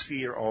out of the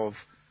sphere of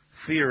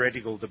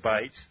theoretical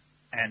debate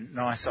and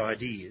nice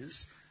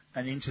ideas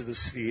and into the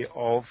sphere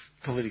of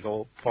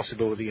political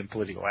possibility and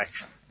political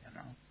action.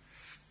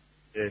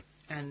 Yeah.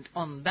 And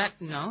on that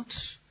note,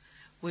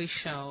 we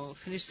shall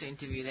finish the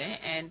interview there.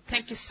 And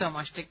thank you so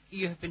much, Dick.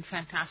 You have been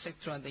fantastic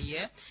throughout the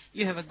year.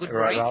 You have a good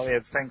break.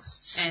 Right,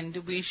 thanks. And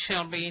we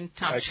shall be in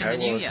touch in the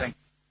new year.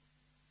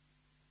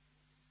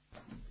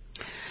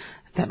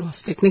 That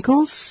was Dick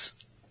Nichols,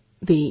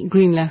 the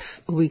Green Left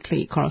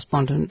Weekly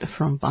correspondent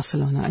from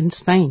Barcelona in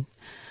Spain.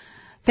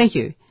 Thank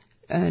you,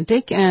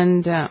 Dick,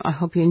 and I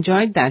hope you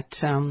enjoyed that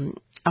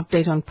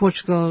update on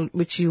Portugal,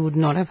 which you would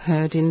not have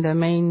heard in the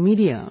main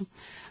media.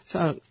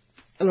 So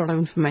a lot of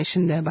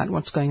information there about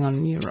what's going on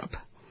in Europe,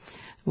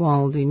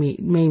 while the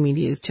main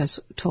media is just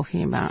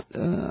talking about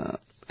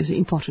is an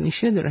important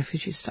issue, the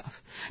refugee stuff.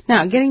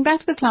 Now, getting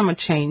back to the climate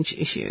change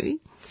issue,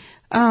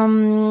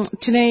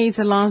 today is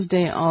the last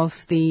day of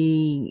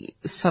the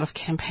sort of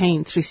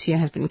campaign 3CR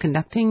has been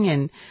conducting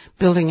and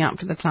building up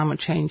to the climate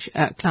change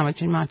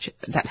march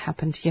that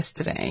happened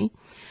yesterday.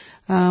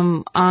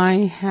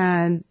 I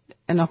had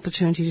an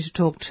opportunity to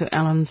talk to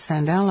Alan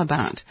Sandell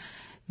about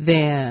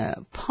their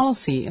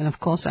policy, and of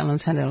course Alan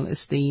Sandell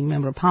is the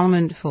Member of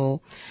Parliament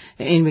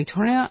in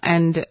Victoria,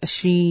 and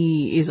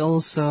she is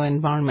also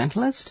an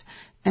environmentalist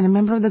and a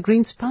member of the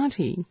Greens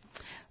Party.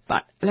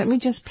 But let me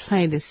just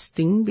play this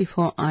thing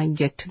before I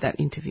get to that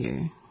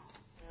interview.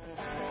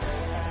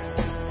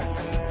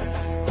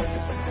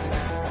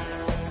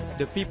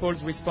 The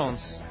People's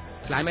Response,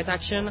 Climate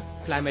Action,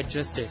 Climate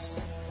Justice,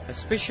 a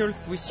special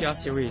 3CR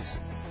series,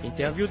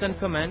 interviews and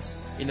comments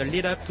in a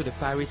lead-up to the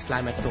Paris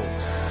climate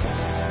talks.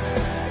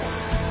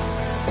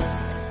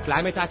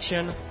 Climate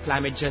Action,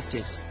 Climate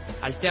Justice,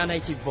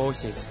 Alternative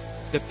Voices,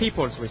 The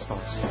People's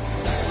Response.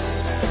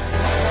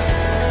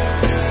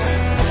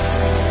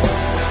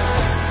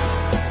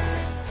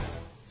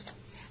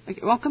 Okay,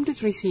 welcome to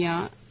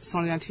 3CR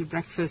Solidarity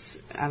Breakfast,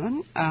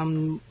 Alan.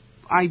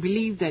 I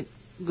believe that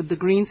the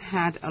Greens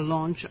had a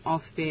launch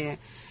of their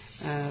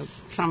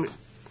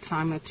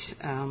climate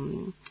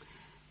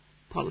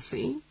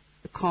policy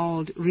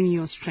called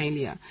Renew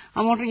Australia.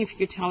 I'm wondering if you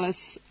could tell us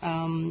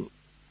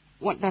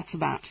what that's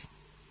about.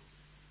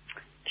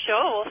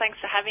 Sure. Well, thanks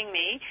for having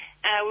me.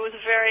 It was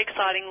a very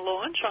exciting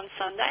launch on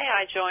Sunday.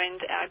 I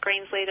joined our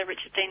Greens leader,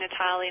 Richard Di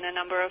Natale, and a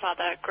number of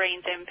other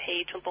Greens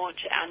MP to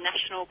launch our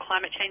national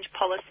climate change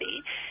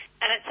policy.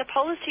 And it's a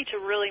policy to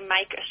really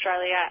make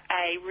Australia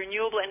a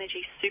renewable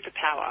energy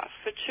superpower.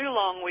 For too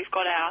long, we've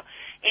got our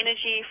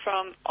energy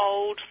from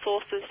old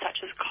sources such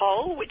as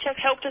coal, which have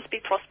helped us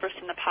be prosperous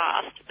in the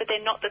past, but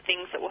they're not the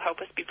things that will help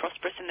us be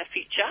prosperous in the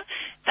future.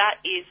 That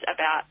is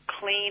about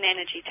clean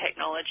energy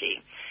technology.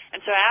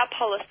 And so our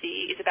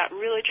policy is about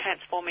really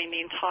transforming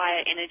the entire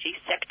energy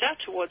sector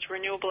towards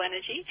renewable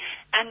energy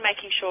and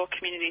making sure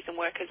communities and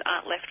workers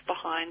aren't left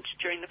behind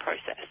during the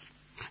process.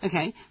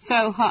 Okay,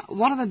 so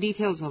what are the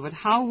details of it?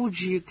 How would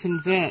you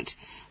convert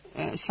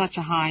such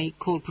a high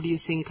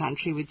coal-producing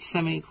country with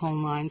so many coal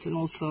mines, and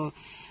also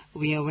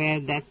we are aware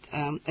that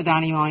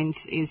Adani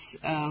Mines is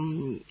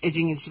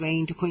edging its way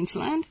into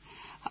Queensland?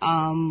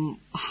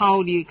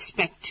 How do you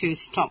expect to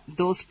stop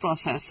those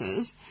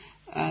processes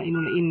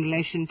in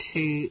relation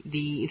to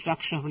the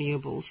introduction of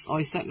renewables, or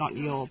is that not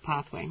your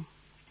pathway?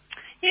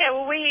 Yeah,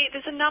 well,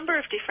 there's a number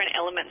of different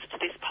elements to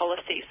this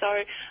policy.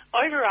 So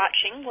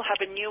overarching, we'll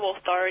have a new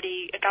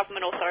authority, a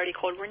government authority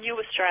called Renew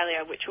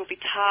Australia, which will be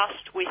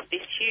tasked with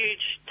this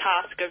huge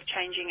task of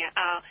changing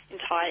our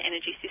entire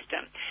energy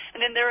system. And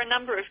then there are a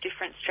number of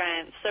different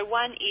strands. So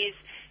one is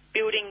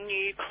building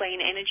new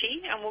clean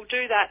energy, and we'll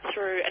do that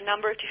through a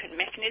number of different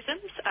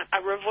mechanisms,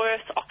 a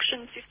reverse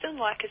auction system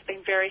like has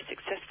been very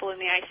successful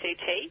in the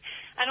ACT,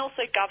 and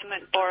also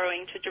government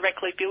borrowing to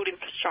directly build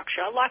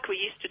infrastructure like we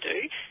used to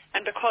do.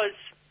 And because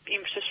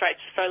interest rates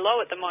are so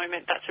low at the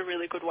moment, that's a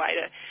really good way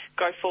to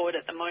go forward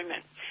at the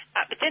moment.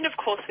 But then, of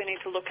course, we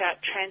need to look at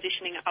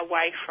transitioning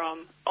away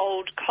from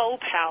old coal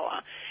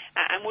power.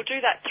 And we'll do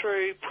that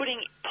through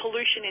putting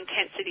pollution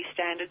intensity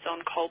standards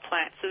on coal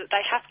plants so that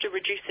they have to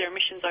reduce their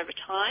emissions over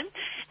time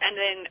and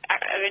then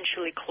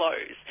eventually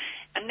close.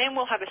 And then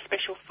we'll have a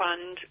special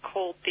fund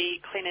called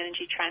the Clean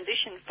Energy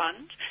Transition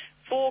Fund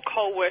for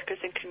coal workers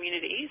and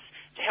communities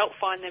to help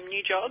find them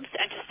new jobs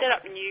and to set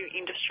up new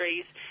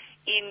industries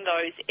in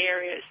those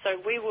areas. So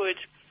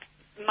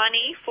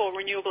money for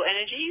renewable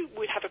energy,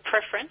 we'd have a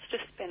preference to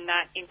spend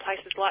that in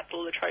places like the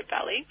Latrobe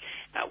Valley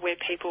where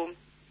people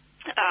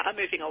are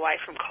moving away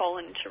from coal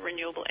and to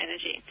renewable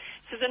energy.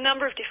 So there's a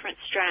number of different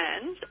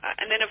strands,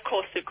 and then of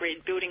course the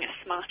grid, building a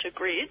smarter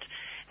grid,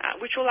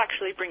 which will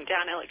actually bring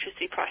down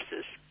electricity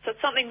prices. So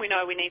it's something we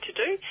know we need to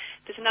do.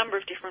 There's a number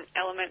of different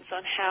elements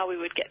on how we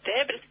would get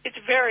there, but it's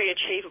very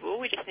achievable.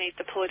 We just need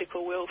the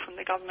political will from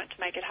the government to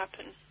make it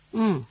happen.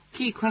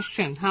 Key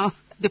question. How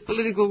the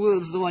political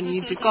will is the one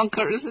you need to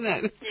conquer, isn't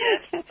it?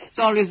 Yes. It's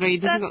always very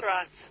difficult. That's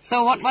right.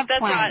 So what That's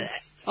plans?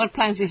 Right. What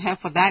plans do you have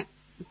for that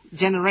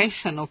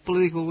generation of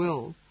political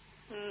will?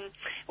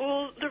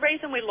 Well, the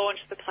reason we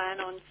launched the plan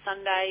on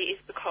Sunday is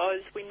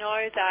because we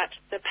know that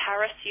the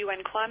Paris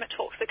UN climate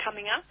talks are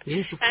coming up.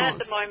 Yes, of course.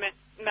 And at the moment,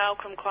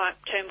 Malcolm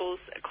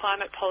Turnbull's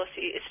climate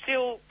policy is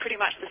still pretty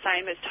much the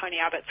same as Tony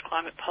Abbott's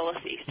climate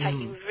policy. He's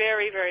taking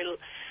very, very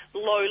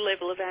low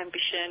level of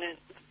ambition and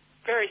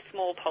very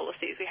small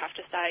policies, we have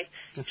to say,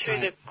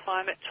 the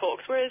climate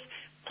talks. Whereas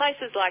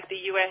places like the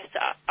US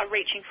are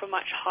reaching for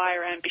much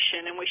higher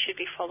ambition, and we should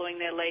be following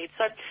their lead.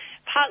 So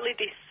partly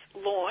this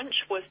launch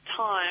was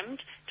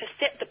timed to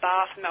set the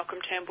bar for Malcolm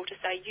Turnbull to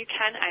say, you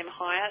can aim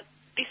higher.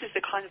 This is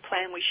the kind of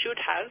plan we should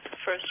have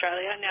for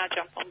Australia. Now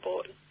jump on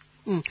board.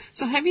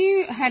 So have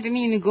you had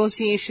any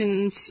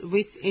negotiations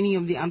with any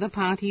of the other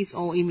parties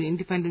or even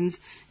independents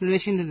in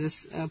relation to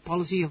this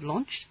policy you've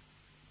launched?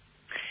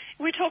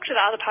 We talk to the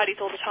other parties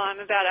all the time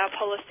about our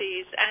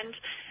policies, and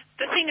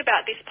the thing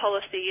about this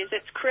policy is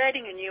it's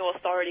creating a new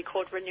authority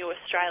called Renew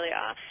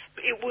Australia.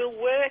 It will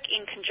work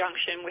in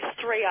conjunction with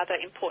three other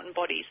important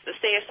bodies, the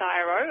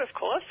CSIRO, of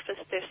course, for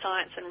their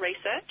science and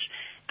research,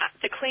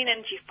 the Clean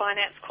Energy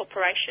Finance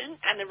Corporation,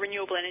 and the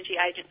Renewable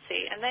Energy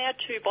Agency. And they are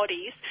two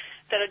bodies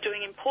that are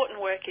doing important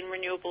work in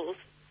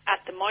renewables at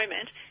the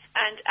moment.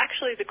 And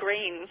actually the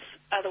Greens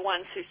are the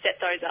ones who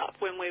set those up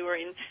when we were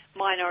in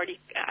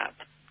minority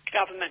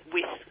government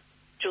with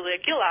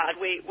Julia Gillard.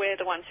 We're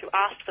the ones who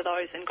asked for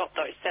those and got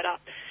those set up.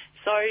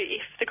 So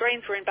if the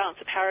Greens were in balance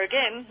of power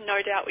again,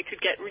 no doubt we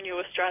could get Renew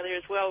Australia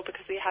as well,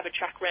 because we have a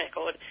track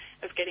record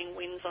of getting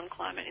wins on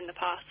climate in the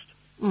past.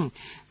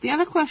 The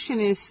other question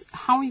is,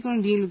 how are you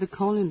going to deal with the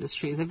coal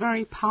industry? It's a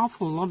very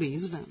powerful lobby,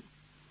 isn't it?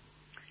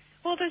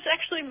 Well, there's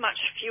actually much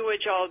fewer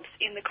jobs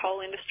in the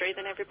coal industry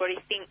than everybody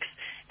thinks.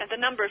 And the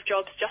number of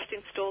jobs just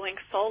installing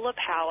solar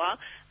power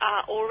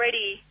are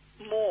already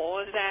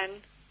more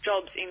than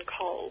jobs in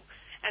coal.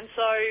 And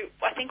so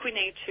I think we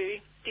need to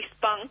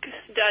debunk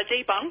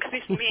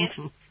this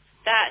myth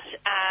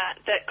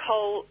that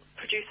coal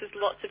produces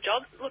lots of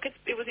jobs. Look,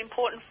 it was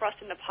important for us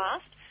in the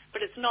past,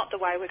 but it's not the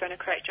way we're going to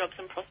create jobs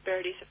and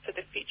prosperity for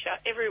the future.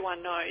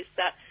 Everyone knows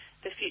that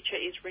the future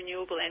is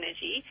renewable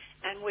energy,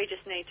 and we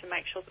just need to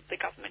make sure that the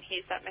government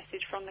hears that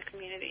message from the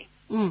community.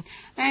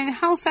 And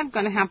how's that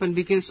going to happen?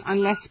 Because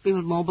unless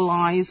people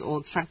mobilize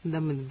or threaten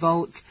them with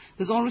votes,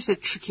 there's always a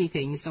tricky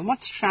thing. So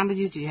what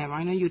strategies do you have?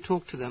 I know you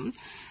talk to them,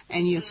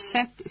 and you've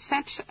set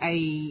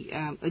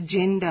a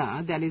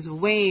agenda that is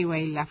way,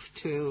 way left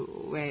to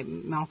where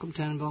Malcolm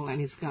Turnbull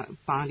and his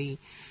party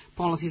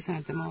policies are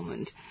at the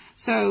moment.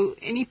 So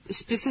any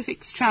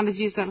specific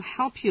strategies that will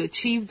help you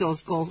achieve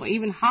those goals, or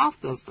even half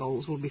those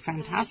goals, will be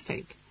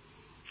fantastic.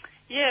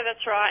 Yeah,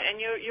 that's right.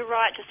 And you're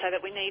right to say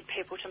that we need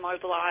people to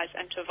mobilise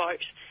and to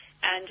vote.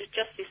 And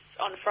just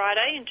on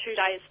Friday, in 2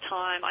 days'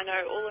 time, I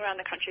know all around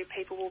the country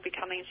people will be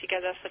coming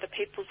together for the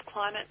People's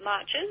Climate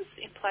Marches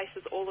in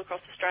places all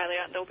across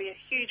Australia. And there'll be a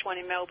huge one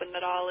in Melbourne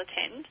that I'll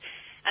attend.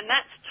 And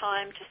that's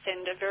time to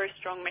send a very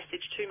strong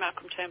message to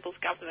Malcolm Turnbull's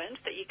government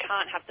that you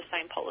can't have the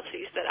same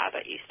policies that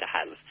Abbott used to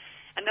have.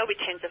 And there'll be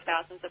tens of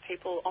thousands of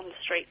people on the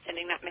street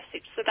sending that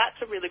message. So that's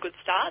a really good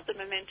start. The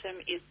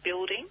momentum is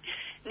building.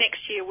 Next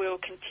year we'll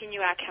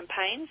continue our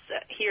campaigns.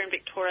 Here in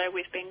Victoria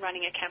we've been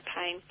running a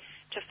campaign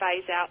to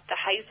phase out the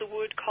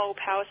Hazelwood coal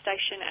power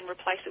station and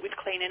replace it with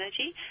clean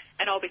energy.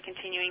 And I'll be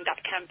continuing that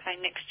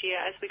campaign next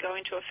year as we go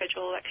into a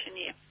federal election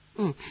year.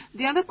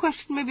 The other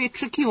question, maybe a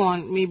tricky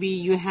one, maybe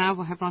you have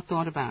or have not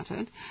thought about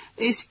it,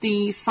 is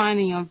the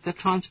signing of the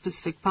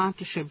Trans-Pacific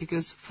Partnership,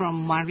 because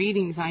from my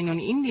readings, I know in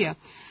India,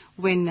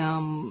 when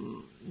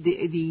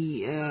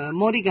the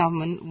Modi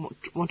government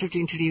wanted to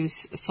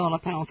introduce solar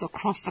panels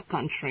across the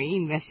country,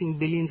 investing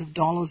billions of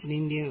dollars in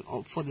India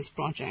for this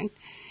project,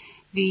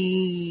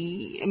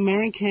 the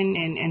American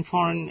and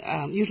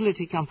foreign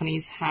utility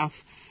companies have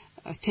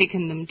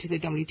taken them to the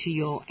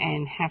WTO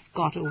and have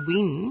got a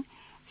win,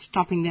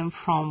 stopping them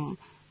from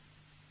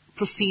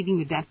proceeding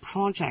with that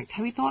project.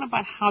 Have you thought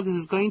about how this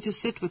is going to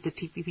sit with the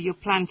TPP? Your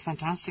plan is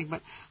fantastic,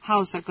 but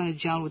how is that going to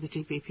gel with the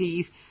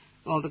TPP?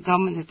 The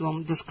government is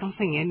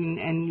discussing it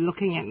and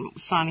looking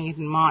at signing it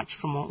in March,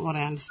 from what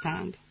I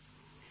understand.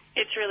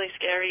 It's really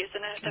scary,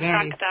 isn't it? The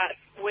Very. fact that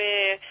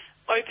we're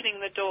opening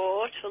the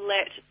door to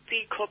let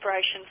big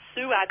corporations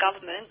sue our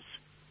governments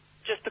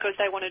just because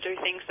they want to do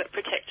things that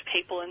protect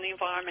people and the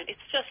environment.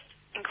 It's just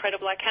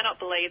incredible. I cannot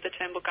believe the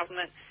Turnbull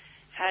government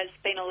has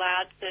been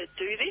allowed to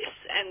do this,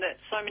 and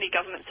that so many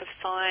governments have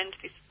signed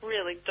this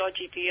really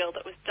dodgy deal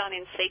that was done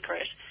in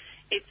secret.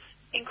 It's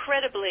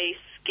incredibly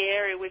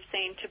scary. We've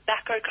seen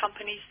tobacco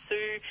companies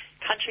sue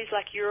countries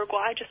like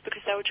Uruguay just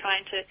because they were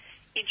trying to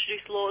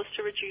introduce laws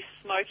to reduce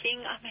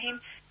smoking. I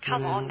mean,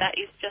 come on, that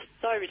is just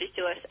so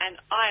ridiculous. And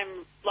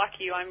I'm, like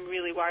you, I'm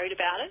really worried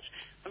about it.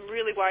 I'm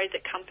really worried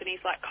that companies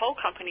like coal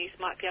companies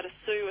might be able to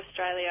sue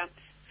Australia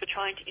for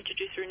trying to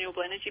introduce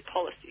renewable energy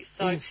policies.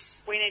 So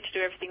we need to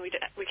do everything we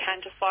can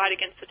to fight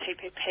against the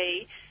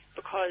TPP,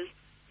 because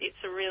it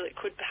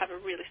could have a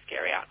really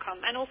scary outcome,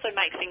 and also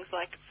make things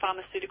like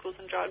pharmaceuticals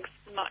and drugs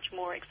much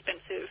more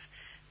expensive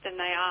than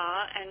they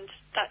are. And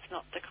that's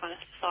not the kind of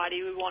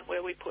society we want,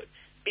 where we put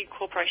big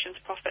corporations'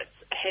 profits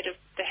ahead of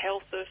the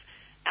health of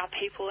our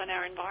people and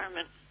our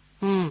environment.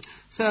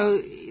 So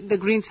the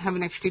Greens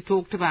haven't actually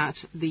talked about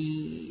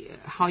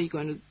how you're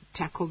going to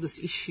tackle this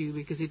issue,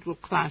 because it will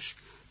clash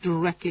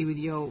directly with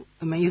your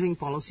amazing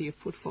policy you've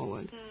put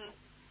forward.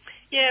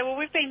 Yeah, well,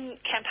 we've been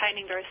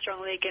campaigning very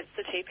strongly against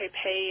the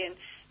TPP and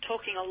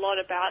talking a lot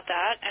about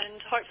that,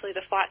 and hopefully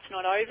the fight's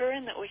not over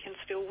and that we can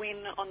still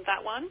win on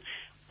that one,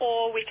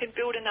 or we can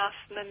build enough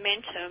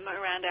momentum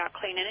around our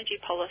clean energy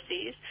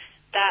policies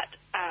that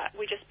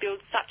we just build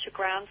such a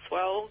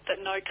groundswell that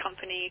no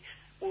company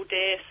will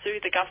dare sue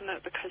the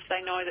government, because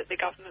they know that the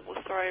government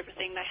will throw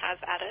everything they have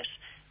at it,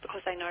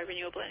 because they know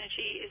renewable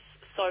energy is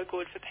so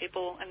good for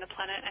people and the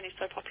planet and is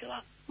so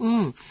popular.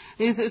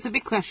 It's a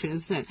big question,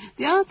 isn't it?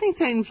 The other things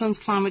that influence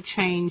climate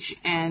change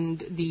and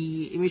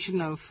the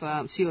emission of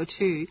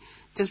CO2,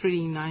 just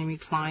reading Naomi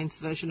Klein's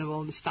version of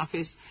all this stuff,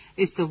 is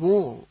the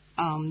war.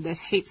 There's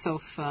heaps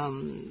of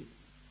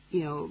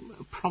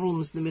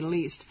problems in the Middle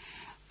East.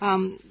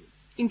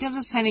 In terms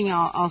of sending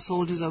our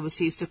soldiers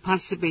overseas to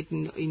participate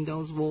in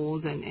those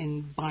wars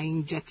and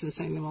buying jets and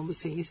sending them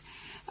overseas,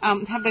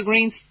 have the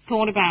Greens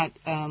thought about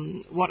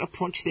what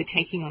approach they're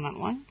taking on that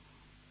one?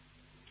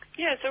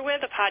 Yeah, so we're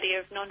the party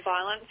of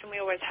non-violence, and we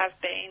always have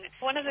been.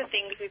 One of the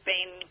things we've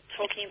been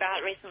talking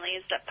about recently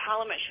is that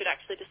Parliament should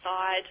actually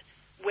decide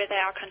whether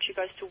our country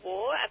goes to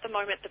war. At the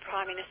moment, the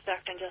Prime Minister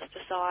can just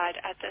decide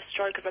at the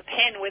stroke of a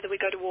pen whether we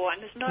go to war,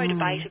 and there's no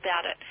debate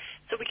about it.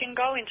 So we can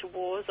go into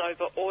wars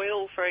over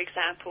oil, for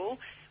example,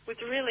 with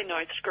really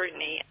no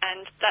scrutiny,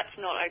 and that's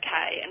not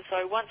okay. And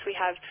so when we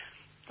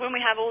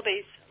have all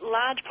these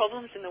large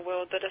problems in the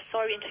world that are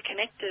so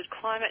interconnected,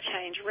 climate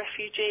change,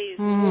 refugees,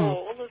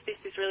 war, all of this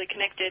is really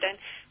connected, and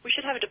we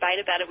should have a debate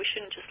about it. We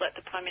shouldn't just let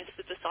the Prime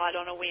Minister decide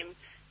on a whim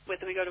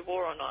whether we go to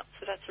war or not.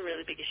 So that's a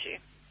really big issue.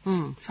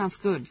 Sounds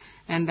good.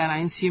 And that, I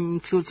assume,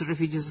 includes the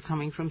refugees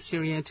coming from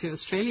Syria to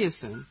Australia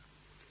soon.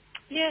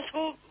 Yes,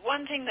 well,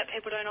 one thing that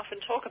people don't often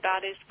talk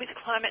about is with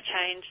climate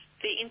change,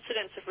 the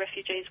incidence of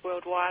refugees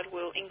worldwide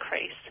will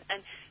increase.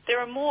 And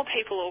there are more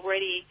people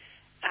already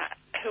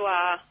who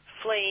are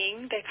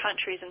fleeing their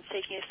countries and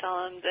seeking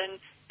asylum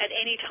than at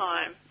any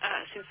time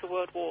since the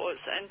world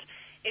wars. And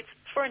it's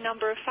for a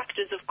number of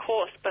factors, of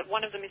course, but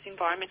one of them is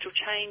environmental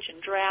change and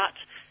drought,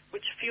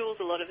 which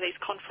fuels a lot of these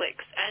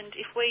conflicts. And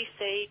if we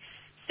see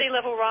sea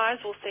level rise,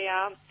 we'll see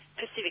our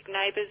Pacific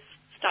neighbours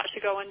start to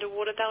go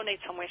underwater. They'll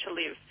need somewhere to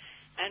live.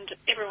 And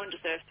everyone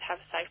deserves to have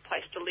a safe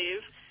place to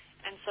live.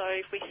 And so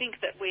if we think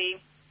that we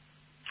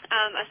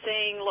are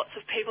seeing lots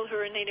of people who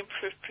are in need of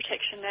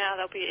protection now,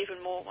 there'll be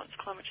even more once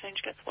climate change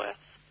gets worse.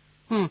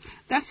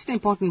 That's an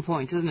important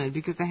point, isn't it?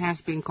 Because there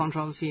has been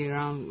controversy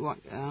around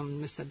what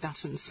Mr.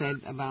 Dutton said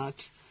about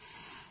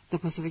the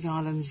Pacific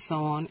Islands and so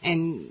on,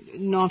 and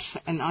not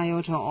an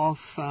iota of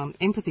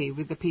empathy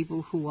with the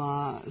people who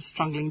are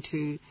struggling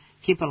to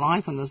keep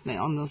alive on those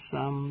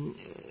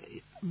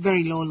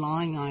very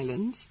low-lying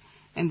islands,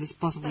 and this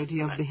possibility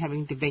of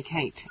having to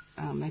vacate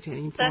at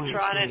any point. That's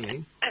right,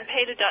 really. and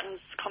Peter Dutton's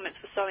comments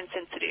were so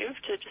insensitive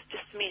to just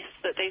dismiss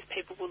that these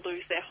people will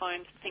lose their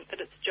homes and think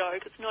that it's a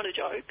joke. It's not a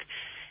joke.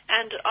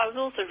 And I was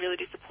also really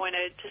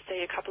disappointed to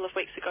see a couple of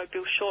weeks ago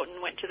Bill Shorten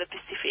went to the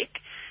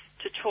Pacific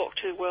to talk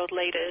to world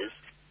leaders.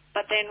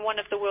 But then one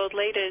of the world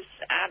leaders,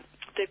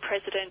 the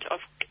president of,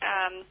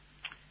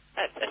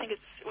 I think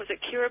was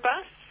it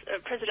Kiribati,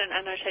 President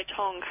Anote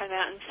Tong, came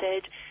out and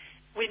said,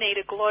 we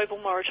need a global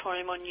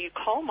moratorium on new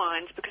coal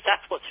mines because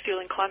that's what's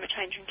fueling climate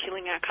change and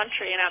killing our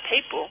country and our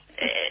people.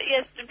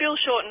 Yes, Bill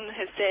Shorten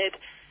has said,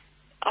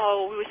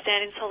 we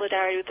stand in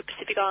solidarity with the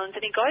Pacific Islands,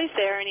 and he goes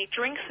there and he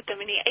drinks with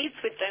them and he eats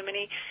with them and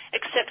he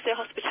accepts their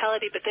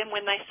hospitality, but then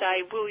when they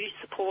say, will you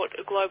support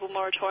a global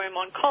moratorium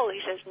on coal,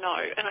 he says no.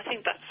 And I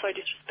think that's so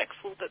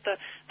disrespectful that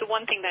the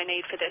one thing they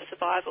need for their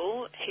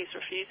survival, he's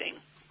refusing.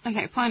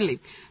 Okay, finally.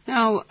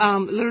 Now,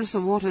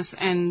 Larissa Waters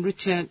and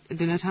Richard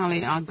Di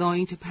Natale are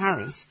going to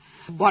Paris.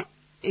 What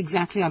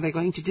exactly are they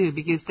going to do?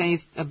 Because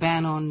there's a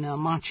ban on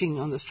marching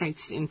on the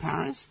streets in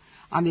Paris.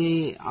 Are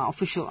they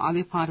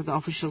part of the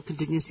official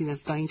contingency that's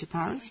going to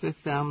Paris with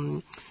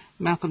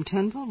Malcolm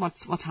Turnbull?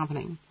 What's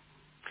happening?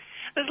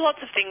 There's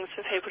lots of things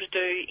for people to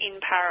do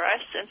in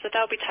Paris, and so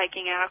they'll be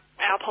taking our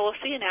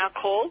policy and our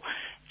call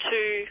to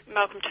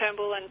Malcolm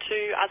Turnbull and to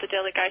other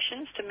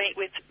delegations to meet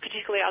with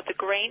particularly other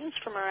Greens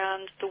from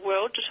around the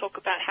world to talk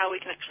about how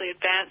we can actually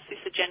advance this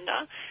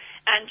agenda,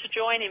 and to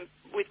join in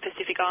with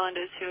Pacific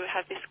Islanders who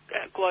have this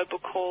global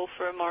call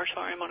for a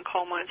moratorium on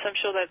coal mines. So I'm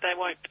sure that they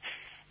won't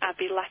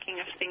be lacking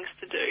of things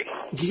to do.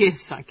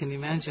 Yes, I can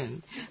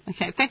imagine.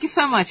 Okay, thank you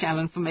so much,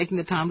 Alan, for making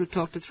the time to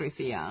talk to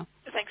 3CR.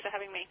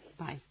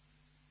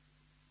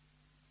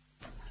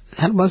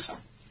 That was,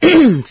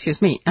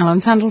 excuse me,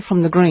 Alan Sandel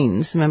from the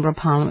Greens, Member of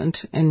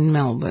Parliament in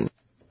Melbourne.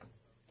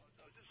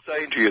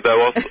 Saying to you,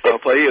 though, off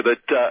here,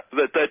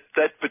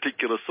 that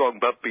particular song,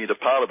 Bump Me into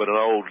Parliament, an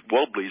old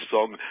Wobbly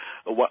song,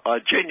 a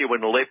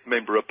genuine left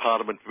Member of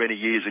Parliament for many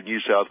years in New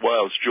South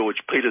Wales,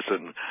 George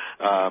Peterson,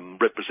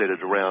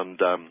 represented around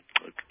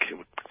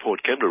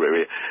Port Kembla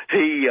area.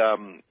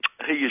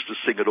 He used to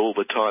sing it all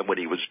the time when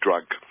he was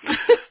drunk.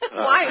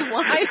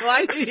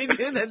 Why did he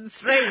do that? It's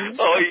strange.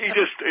 Oh,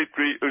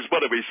 it was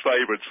one of his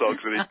favourite songs,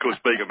 and of course,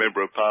 being a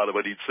Member of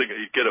Parliament, he'd sing it,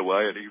 he'd get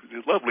away, and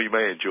he's a lovely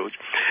man, George.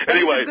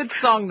 Anyway, it's a good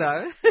song,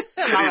 though.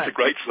 It is a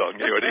great song,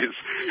 yeah, it is.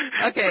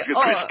 Okay.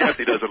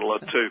 Kathy does it a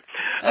lot, too.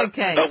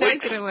 Okay,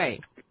 take it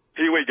away.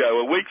 Here we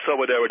go, a weak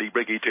solidarity,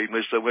 Briggy Team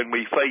Listener, when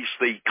we face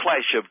the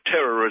clash of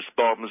terrorist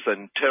bombs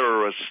and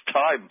terrorist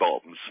time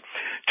bombs.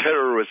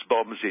 Terrorist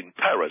bombs in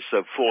Paris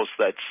have forced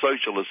that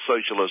socialist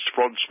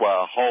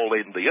Francois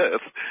Hollande the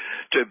Earth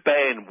to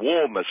ban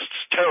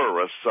warmists,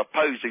 terrorists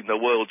opposing the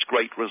world's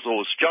great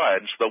resource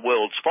giants, the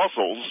world's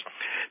fossils,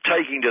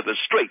 taking to the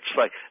streets.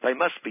 They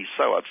must be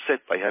so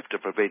upset they have to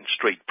prevent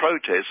street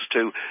protests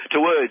to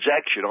urge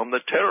action on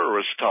the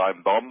terrorist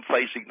time bomb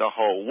facing the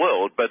whole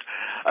world, but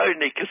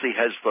only because he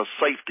has the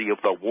safety of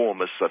the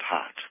warmest at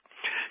heart.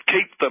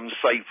 Keep them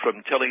safe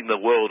from telling the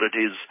world it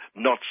is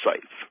not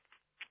safe.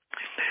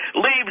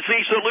 Leave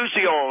the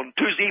solution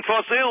to the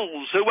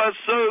fossils, who are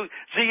so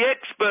the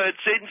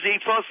experts in the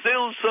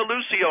fossil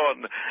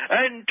solution,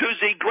 and to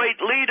the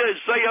great leaders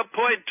they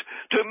appoint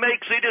to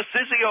make the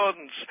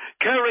decisions,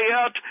 carry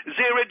out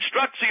their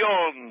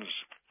instructions.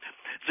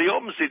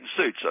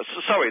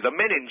 The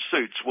men in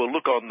suits will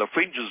look on the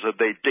fringes of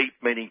their deep,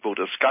 meaningful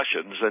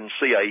discussions and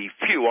see a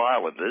few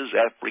islanders,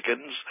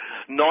 Africans,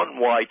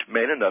 non-white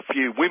men and a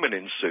few women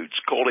in suits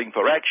calling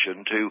for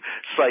action to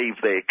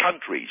save their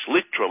countries,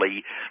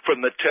 literally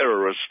from the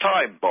terrorist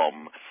time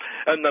bomb.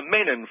 And the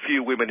men and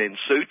few women in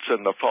suits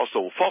and the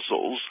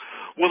fossils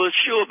will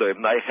assure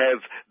them they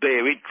have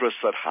their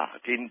interests at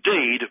heart.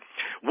 Indeed,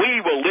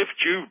 we will lift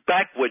you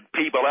backward,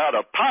 people, out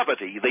of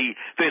poverty.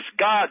 This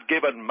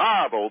God-given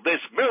marvel, this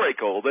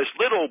miracle, this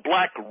little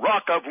black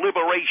rock of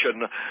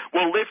liberation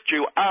will lift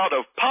you out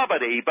of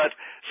poverty. But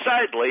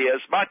sadly,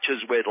 as much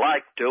as we'd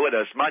like to and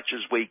as much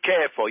as we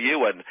care for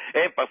you and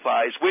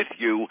empathize with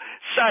you,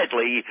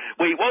 sadly,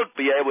 we won't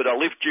be able to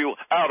lift you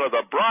out of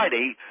the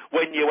bridie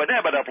when you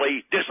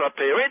inevitably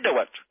disappear into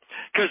it.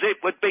 Because it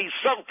would be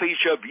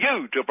selfish of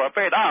you to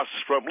prevent us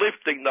from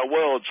lifting the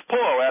world's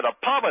poor out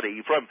of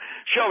poverty, from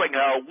showing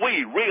how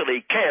we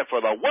really care for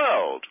the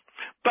world.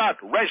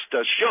 But rest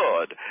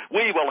assured,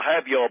 we will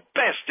have your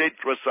best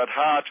interests at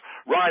heart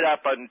right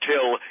up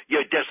until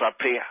you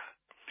disappear.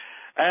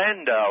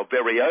 And our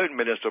very own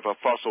Minister for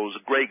Fossils,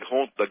 Greg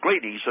Haunt, the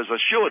Greenies, has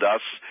assured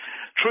us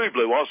True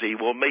Blue Aussie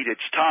will meet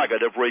its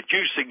target of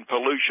reducing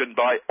pollution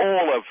by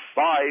all of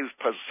 5%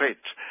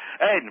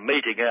 and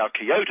meeting our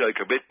Kyoto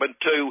commitment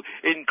to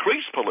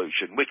increase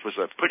pollution, which was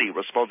a pretty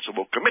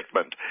responsible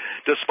commitment,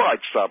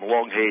 despite some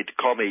long-haired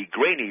commie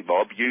Greenie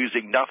mob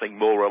using nothing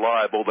more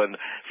reliable than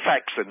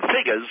facts and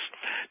figures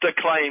to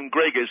claim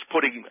Greg is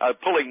pulling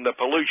the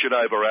pollution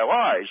over our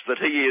eyes,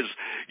 that he is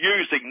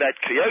using that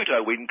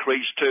Kyoto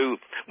increase to,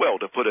 well,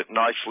 to put it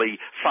nicely,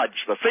 fudge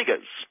the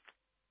figures.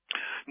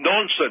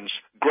 Nonsense,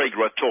 Greg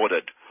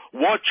retorted.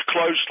 Watch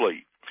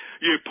closely.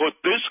 You put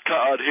this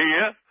card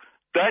here,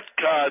 that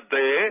card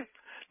there,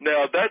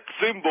 now that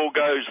thimble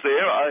goes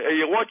there. Are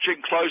you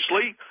watching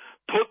closely?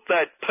 Put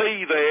that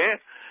P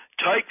there,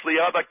 take the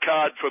other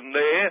card from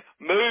there,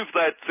 move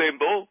that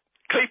thimble,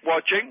 keep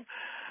watching,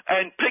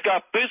 and pick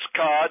up this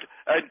card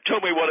and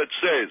tell me what it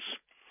says.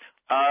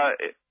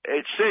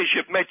 It says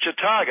you've met your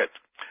target.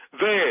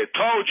 There,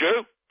 told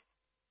you.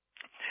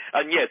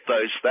 And yet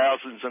those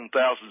thousands and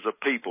thousands of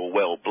people,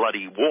 well,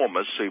 bloody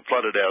warmists who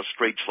flooded our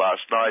streets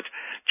last night,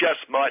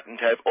 just mightn't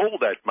have all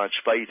that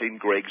much faith in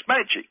Greg's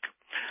magic.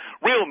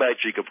 Real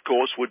magic, of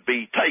course, would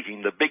be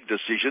taking the big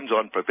decisions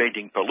on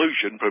preventing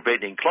pollution,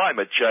 preventing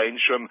climate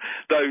change from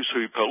those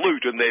who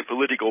pollute and their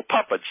political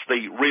puppets,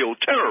 the real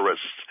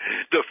terrorists,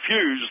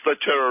 defuse the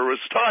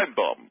terrorist time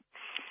bomb.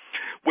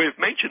 We've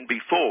mentioned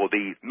before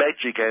the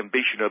magic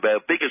ambition of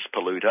our biggest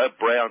polluter,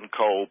 brown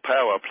coal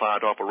power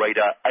plant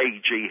operator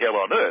AG Hell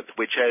on Earth,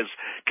 which has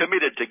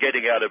committed to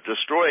getting out of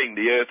destroying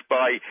the Earth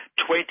by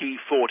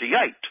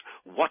 2048.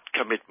 What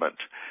commitment?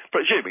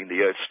 Presuming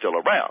the Earth's still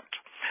around.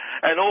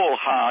 And all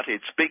heart,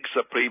 its big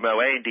supremo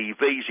Andy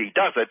Veazey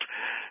does it,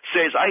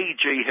 says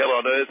AG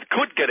Hell on Earth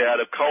could get out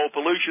of coal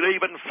pollution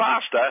even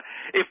faster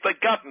if the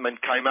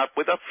government came up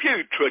with a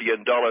few $1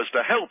 trillion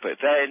to help it.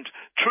 And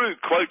true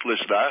quote,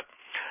 listener,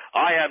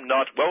 I am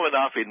not well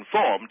enough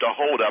informed to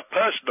hold a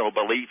personal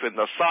belief in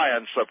the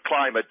science of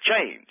climate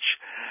change.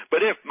 But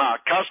if my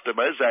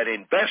customers and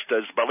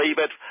investors believe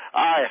it,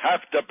 I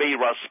have to be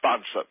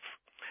responsive.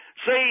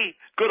 See,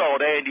 good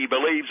old Andy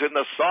believes in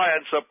the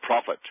science of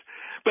profit,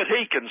 but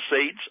he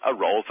concedes a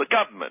role for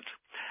government.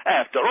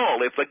 After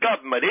all, if the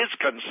government is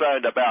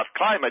concerned about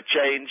climate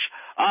change,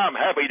 I'm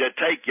happy to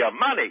take your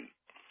money.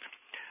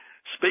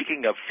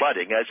 Speaking of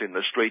flooding, as in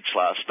the streets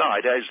last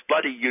night, as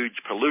bloody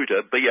huge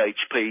polluter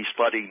BHP's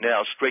flooding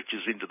now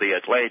stretches into the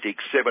Atlantic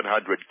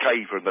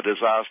 700k from the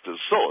disaster's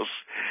source,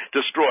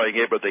 destroying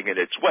everything in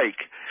its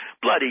wake,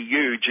 bloody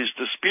huge is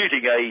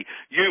disputing a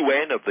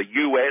UN of the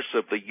US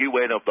of the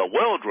UN of the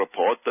World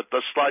report that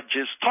the sludge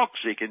is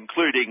toxic,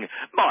 including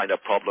minor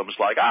problems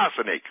like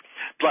arsenic.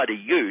 Bloody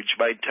huge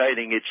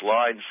maintaining its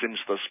line since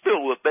the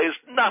spill that there's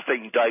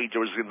nothing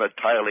dangerous in the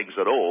tailings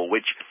at all,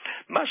 which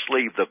must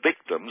leave the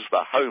victims,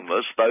 the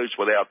homeless, those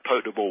without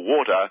potable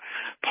water,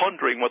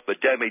 pondering what the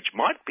damage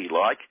might be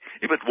like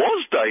if it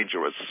was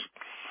dangerous.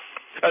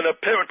 And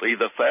apparently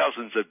the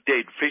thousands of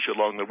dead fish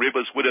along the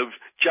rivers would have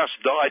just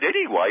died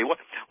anyway.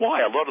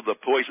 Why, a lot of the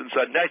poisons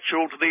are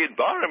natural to the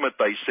environment,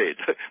 they said.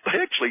 They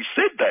actually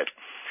said that.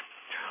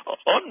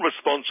 On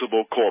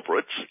responsible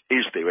corporates,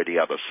 is there any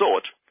other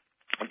sort?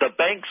 The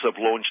banks have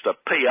launched a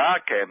PR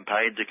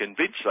campaign to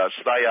convince us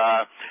they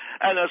are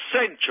an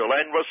essential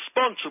and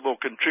responsible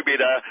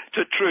contributor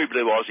to True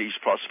Blue Aussie's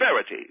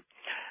prosperity,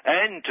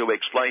 and to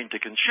explain to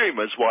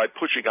consumers why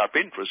pushing up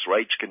interest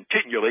rates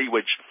continually,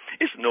 which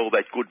isn't all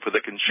that good for the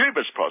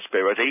consumer's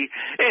prosperity,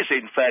 is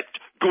in fact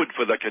good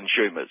for the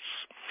consumers.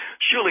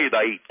 Surely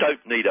they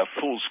don't need a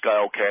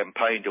full-scale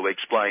campaign to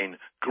explain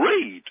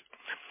greed.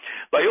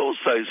 They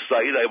also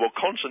say they will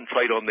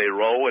concentrate on their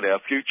role in our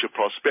future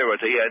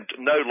prosperity and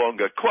no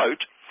longer,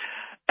 quote,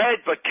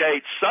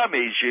 advocate some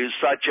issues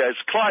such as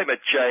climate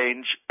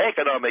change,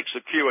 economic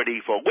security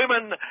for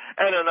women,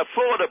 and an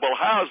affordable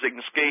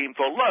housing scheme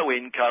for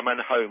low-income and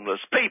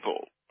homeless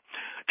people.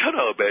 Don't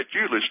know about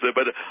you, listener,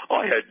 but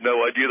I had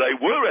no idea they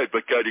were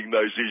advocating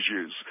those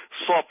issues.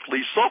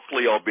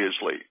 Softly,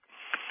 obviously.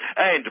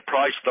 And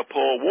Price the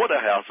Poor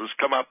Waterhouse has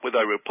come up with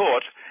a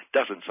report,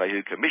 doesn't say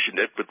who commissioned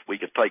it, but we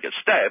could take a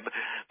stab,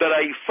 that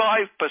a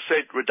 5%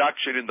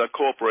 reduction in the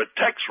corporate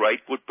tax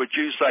rate would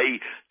produce a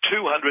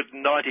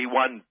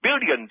 $291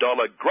 billion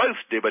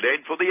growth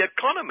dividend for the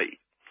economy.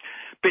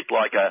 Bit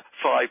like a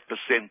 5%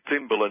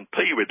 thimble and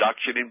pea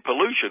reduction in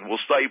pollution will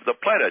save the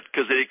planet,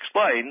 because it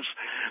explains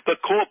the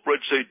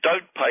corporates who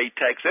don't pay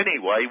tax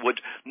anyway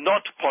would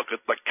not pocket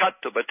the cut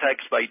to the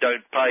tax they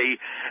don't pay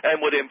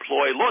and would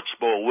employ lots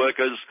more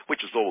workers,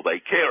 which is all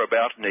they care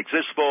about and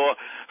exist for,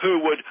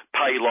 who would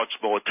pay lots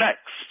more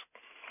tax.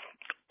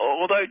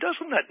 Although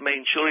doesn't that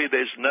mean surely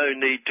there's no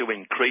need to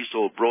increase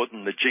or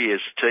broaden the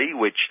GST,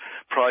 which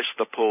Price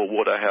the Poor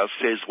Waterhouse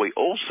says we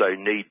also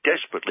need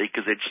desperately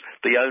because it's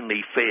the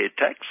only fair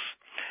tax?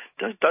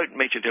 Don't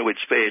mention who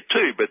it's fair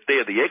to, but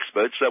they're the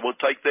experts, so we'll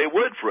take their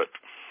word for it.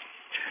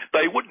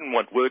 They wouldn't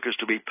want workers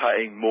to be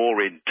paying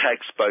more in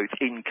tax, both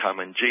income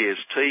and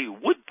GST,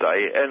 would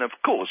they? And of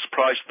course,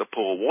 Price the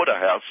Poor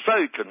Waterhouse,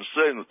 so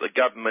concerned that the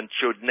government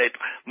should net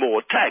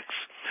more tax,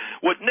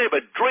 would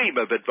never dream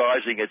of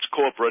advising its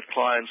corporate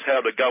clients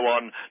how to go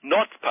on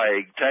not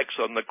paying tax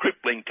on the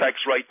crippling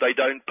tax rate they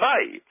don't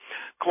pay.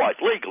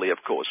 Quite legally,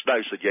 of course,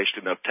 no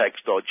suggestion of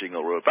tax dodging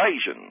or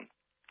evasion.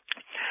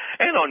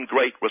 And on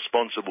great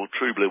responsible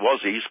True Blue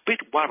Aussies, bit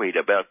worried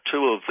about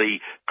two of the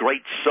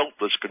great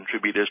selfless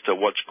contributors to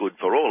what's good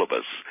for all of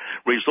us,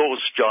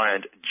 resource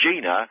giant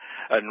Gina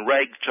and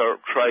rag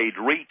trade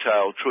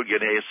retail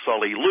trillionaire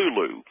Solly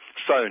Lulu,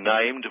 so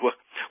named,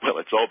 well,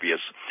 it's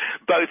obvious,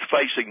 both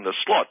facing the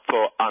slot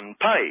for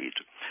unpaid.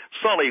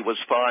 Solly was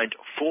fined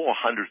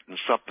 $400 and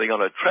something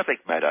on a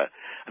traffic matter.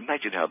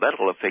 Imagine how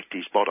that'll affect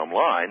his bottom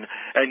line.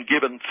 And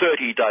given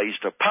 30 days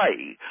to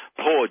pay,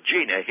 poor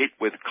Gina, hit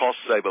with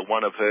costs over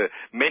one of her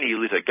many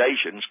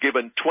litigations,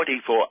 given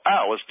 24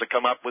 hours to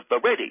come up with the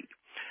ready.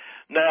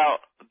 Now,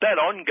 that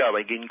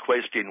ongoing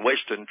inquest in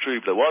Western True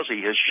Blue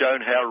Aussie has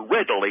shown how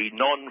readily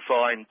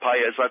non-fine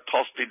payers are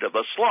tossed into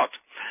the slot.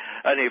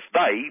 And if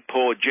they,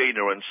 poor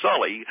Gina and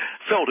Solly,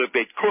 felt a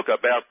bit crook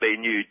about their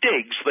new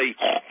digs, the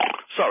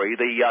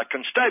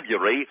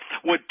constabulary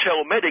would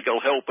tell medical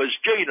helpers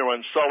Gina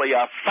and Solly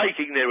are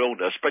faking their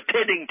illness,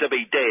 pretending to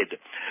be dead.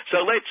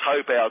 So let's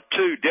hope our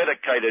two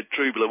dedicated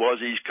True Blue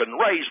Aussies can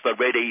raise the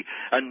ready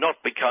and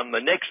not become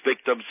the next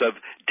victims of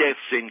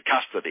deaths in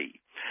custody.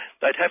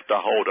 They'd have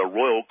to hold a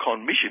royal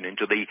commission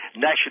into the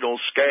national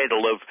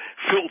scandal of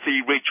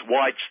filthy rich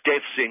whites'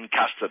 deaths in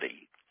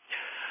custody.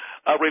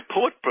 A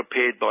report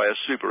prepared by a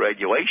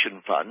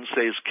superannuation fund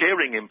says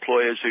caring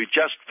employers who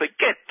just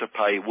forget to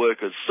pay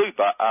workers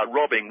super are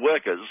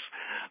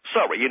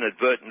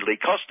inadvertently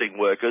costing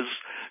workers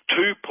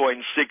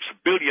 $2.6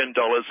 billion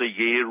a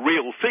year,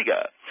 real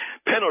figure.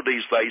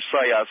 Penalties, they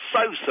say, are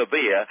so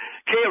severe,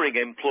 caring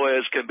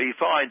employers can be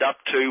fined up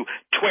to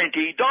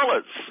 $20.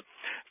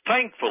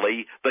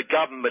 Thankfully, the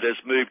government has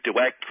moved to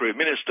act through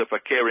Minister for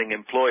Caring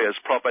Employers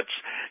Profits,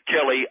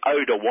 Kelly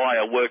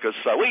O'Dwyer Workers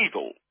So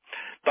Evil.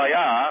 They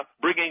are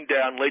bringing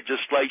down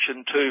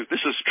legislation to,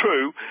 this is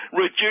true,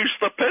 reduce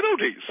the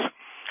penalties.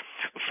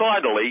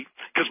 Finally,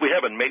 because we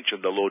haven't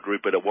mentioned the Lord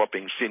Rupert a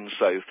whopping sin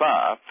so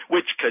far,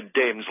 which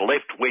condemns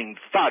left-wing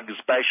thugs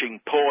bashing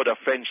poor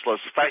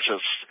defenceless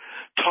fascists.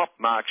 Top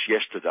marks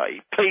yesterday.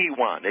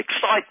 P1.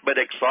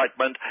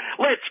 Excitement.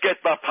 Let's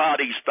get the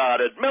party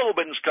started.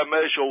 Melbourne's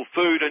commercial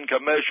food and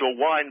commercial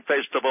wine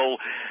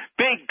festival.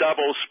 Big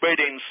double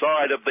spread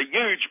inside of the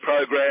huge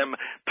program.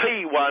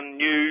 P1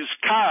 News.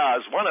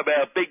 Cars, one of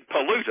our big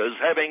polluters,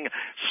 having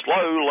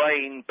slow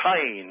lane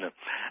pain.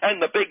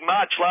 And the big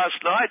march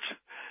last night?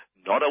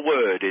 Not a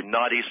word in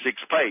 96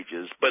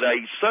 pages, but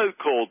a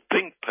so-called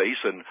think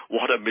piece, and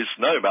what a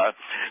misnomer,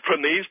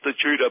 from the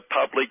Institute of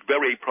Public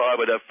Very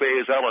Private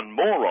Affairs, Alan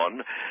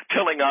Moron,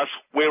 telling us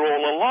we're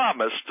all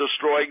alarmists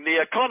destroying the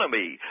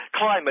economy.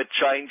 Climate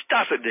change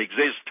doesn't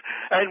exist,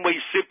 and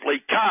we simply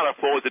can't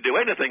afford to do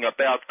anything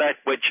about that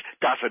which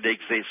doesn't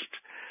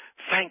exist.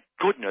 Thank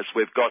goodness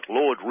we've got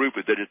Lord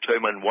Rupert to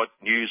determine what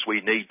news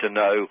we need to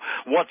know,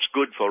 what's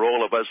good for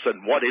all of us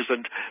and what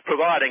isn't,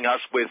 providing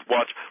us with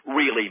what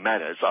really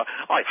matters.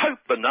 I hope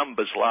the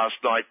numbers last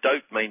night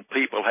don't mean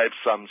people have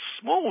some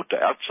small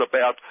doubts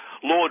about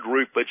Lord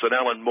Rupert's and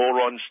Alan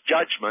Moron's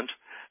judgment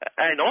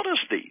and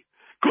honesty.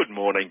 Good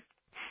morning.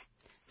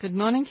 Good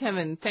morning,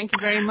 Kevin. Thank you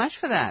very much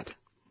for that.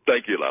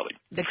 Thank you, Lally.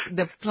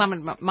 The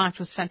climate march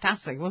was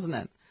fantastic, wasn't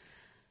it?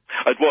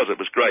 It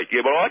was great.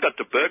 Yeah, well, I got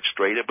to Burke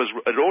Street. It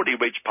had already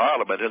reached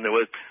Parliament, and there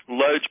were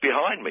loads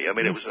behind me. I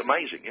mean, it was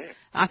amazing, yeah.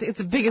 I think it's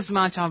the biggest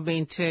march I've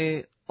been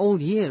to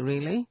all year,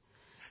 really.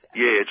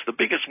 Yeah, it's the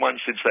biggest one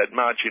since that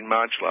march in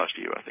March last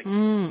year, I think.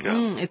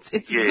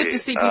 It's good to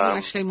see people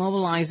actually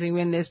mobilising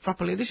when there's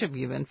proper leadership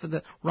given for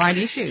the right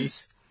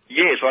issues.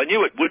 Yes, I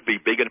knew it would be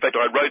big. In fact,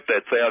 I wrote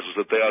that thousands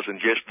of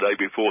thousands yesterday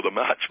before the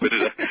march, but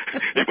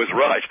it was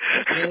right.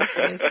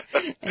 Yes.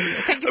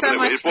 Thank you so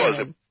much,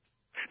 Kevin.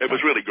 It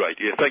was really great.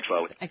 Yeah, thanks,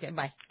 Lally. Okay,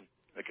 bye.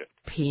 Okay.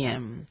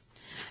 PM.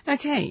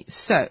 Okay,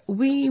 so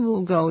we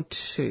will go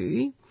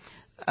to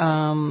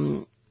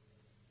an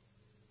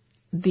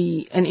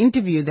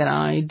interview that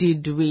I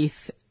did with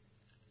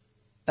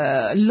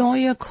a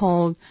lawyer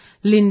called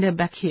Linda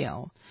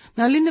Bacchiel.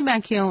 Now, Linda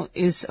Bacchiel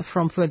is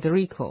from Puerto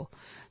Rico.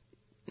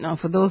 Now,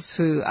 for those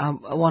who are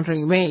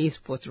wondering where is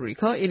Puerto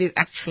Rico, it is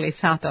actually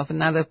south of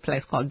another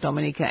place called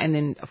Dominica and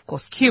then, of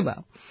course,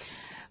 Cuba.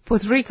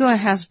 Puerto Rico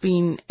has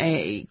been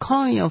a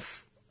colony of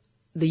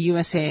the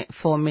USA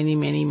for many,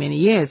 many, many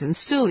years, and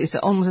still is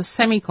almost a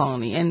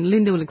semi-colony, and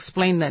Linda will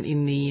explain that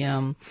in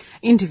the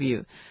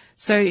interview.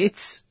 So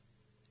it's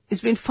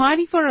been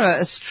fighting for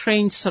a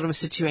strange sort of a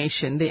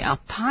situation. They are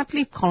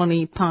partly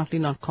colony, partly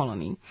not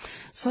colony.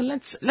 So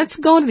let's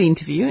go to the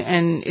interview,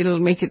 and it'll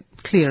make it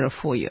clearer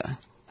for you.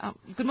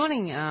 Good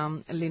morning,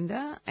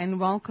 Linda, and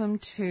welcome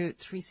to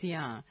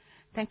 3CR.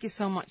 Thank you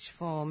so much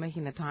for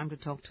making the time to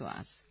talk to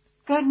us.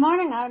 Good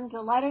morning. I'm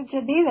delighted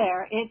to be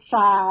there. It's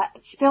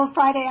still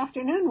Friday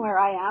afternoon where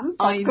I am,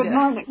 but good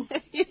morning.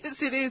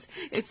 Yes, it is.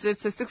 It's a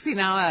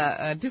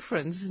 16-hour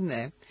difference, isn't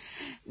there?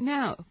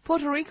 Now,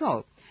 Puerto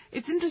Rico.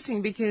 It's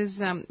interesting because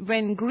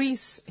when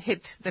Greece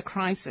hit the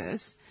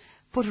crisis,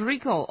 Puerto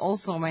Rico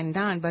also went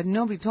down, but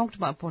nobody talked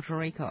about Puerto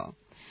Rico.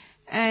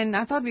 And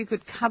I thought we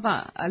could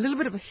cover a little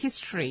bit of a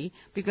history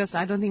because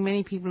I don't think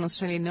many people in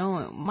Australia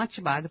know much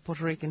about the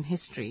Puerto Rican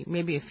history,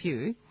 maybe a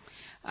few.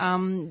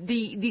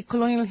 The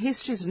colonial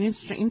history is an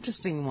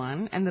interesting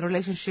one, and the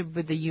relationship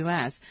with the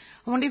U.S.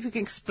 I wonder if you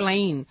can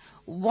explain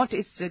what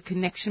is the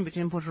connection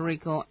between Puerto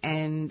Rico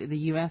and the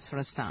U.S. for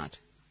a start.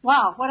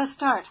 Wow, what a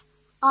start.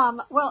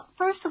 Well,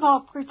 first of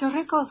all, Puerto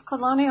Rico's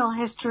colonial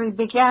history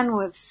began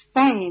with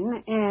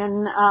Spain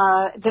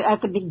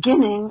at the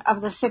beginning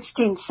of the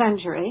 16th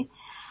century.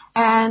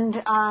 And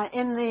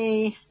in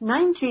the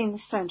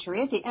 19th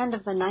century, at the end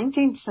of the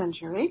 19th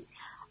century,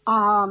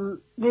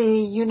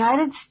 the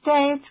United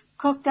States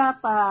cooked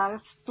up a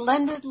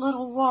splendid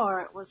little war,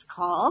 it was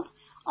called,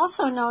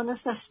 also known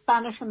as the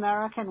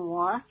Spanish-American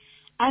War.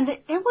 And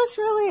it was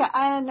really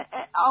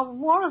a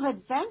war of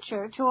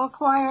adventure to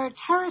acquire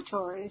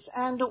territories.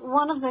 And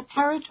one of the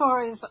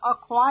territories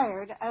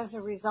acquired as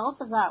a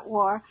result of that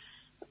war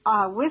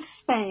with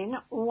Spain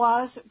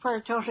was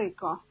Puerto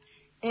Rico.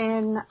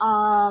 In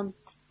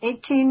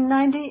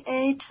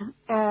 1898,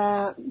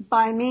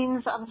 by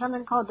means of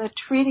something called the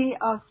Treaty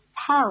of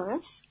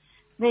Paris,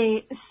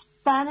 the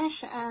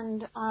Spanish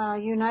and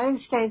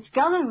United States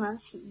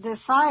governments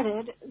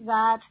decided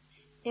that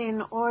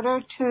in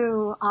order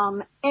to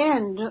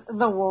end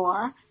the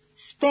war,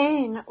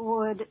 Spain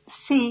would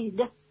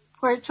cede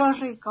Puerto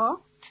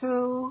Rico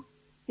to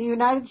the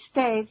United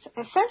States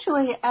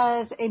essentially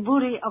as a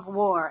booty of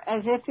war,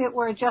 as if it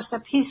were just a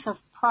piece of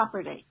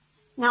property.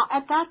 Now,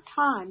 at that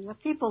time, the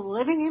people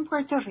living in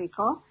Puerto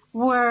Rico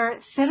were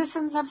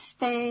citizens of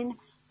Spain.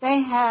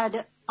 They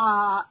had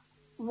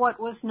what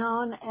was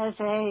known as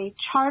a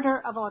Charter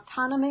of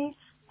Autonomy.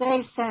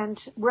 They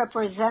sent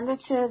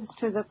representatives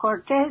to the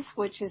Cortes,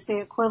 which is the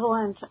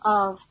equivalent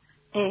of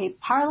a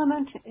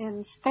parliament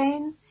in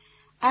Spain.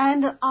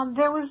 And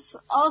there was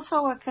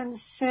also a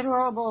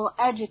considerable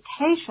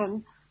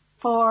agitation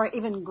for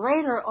even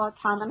greater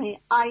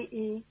autonomy,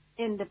 i.e.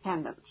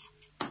 independence.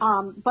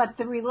 But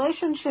the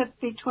relationship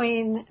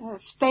between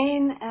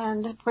Spain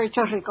and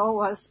Puerto Rico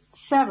was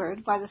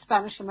severed by the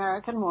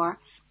Spanish-American War,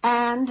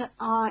 and in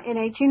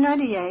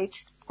 1898,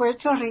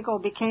 Puerto Rico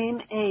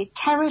became a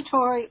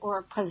territory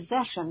or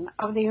possession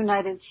of the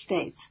United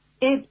States.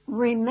 It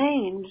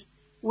remained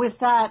with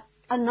that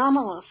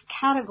anomalous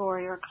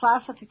category or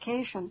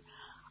classification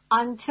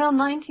until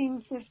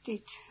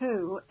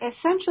 1952,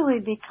 essentially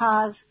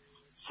because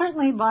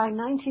certainly by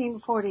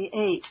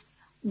 1948,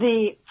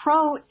 the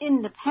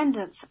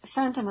pro-independence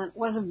sentiment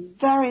was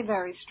very,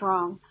 very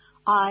strong.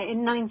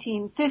 In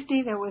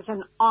 1950, there was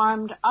an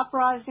armed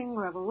uprising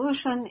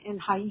revolution in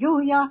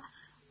Jayuya.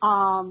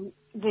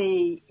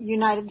 The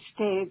United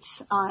States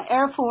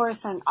Air Force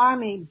and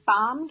Army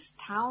bombed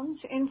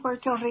towns in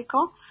Puerto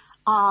Rico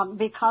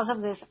because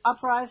of this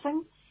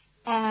uprising.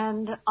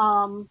 And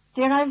the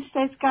United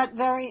States got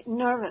very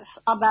nervous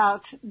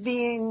about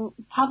being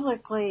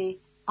publicly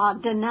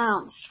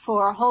denounced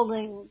for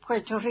holding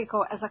Puerto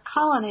Rico as a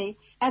colony,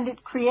 and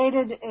it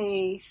created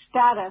a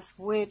status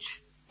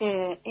which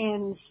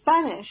in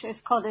Spanish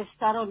is called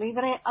Estado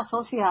Libre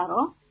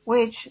Asociado,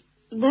 which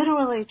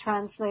literally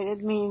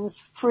translated means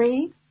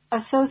free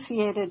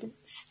associated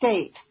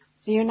state.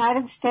 The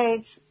United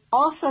States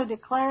also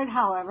declared,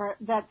 however,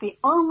 that the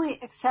only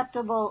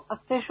acceptable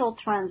official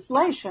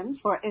translation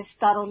for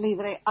Estado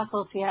Libre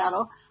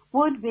Asociado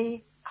would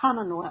be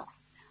Commonwealth.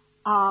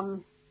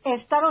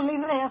 Estado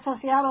Libre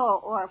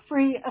Asociado, or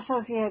Free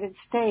Associated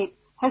State,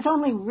 has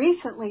only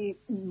recently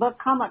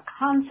become a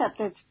concept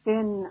that's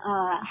been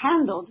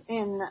handled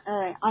in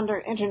under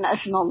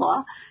international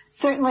law.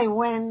 Certainly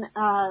when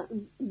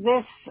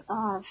this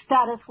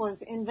status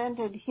was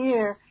invented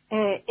here,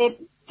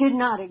 it did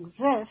not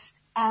exist,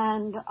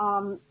 and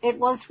it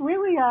was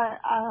really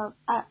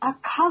a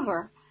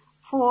cover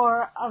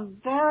for a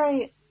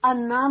very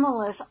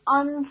anomalous,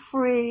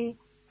 unfree,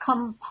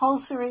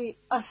 compulsory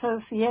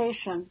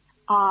association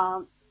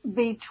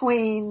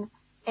between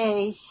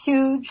a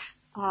huge,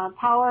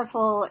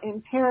 powerful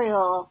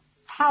imperial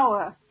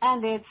power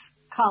and its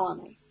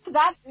colony.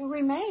 That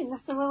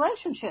remains the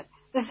relationship.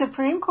 The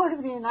Supreme Court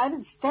of the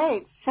United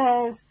States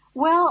says,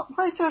 well,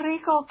 Puerto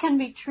Rico can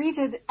be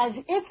treated as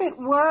if it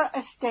were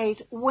a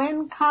state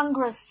when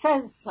Congress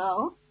says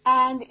so,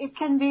 and it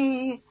can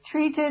be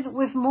treated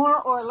with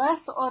more or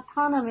less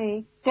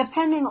autonomy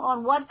depending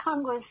on what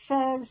Congress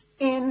says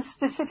in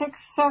specific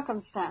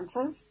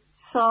circumstances.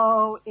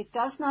 So it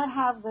does not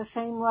have the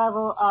same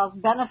level of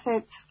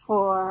benefits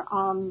for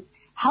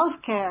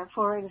health care,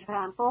 for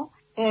example.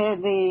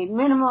 The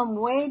minimum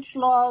wage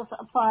laws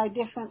apply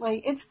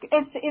differently. It's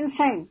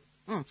insane.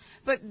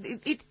 But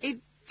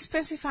it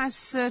specifies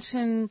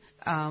certain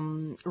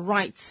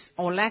rights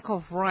or lack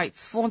of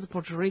rights for the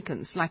Puerto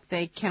Ricans, like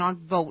they cannot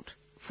vote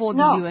for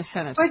the U.S.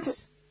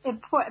 senators.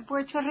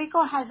 Puerto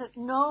Rico has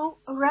no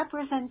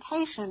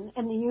representation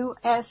in the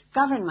U.S.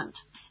 government.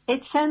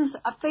 It sends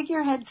a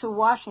figurehead to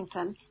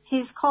Washington.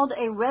 He's called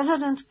a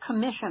resident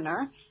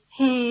commissioner.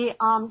 He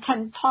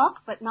can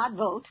talk but not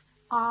vote.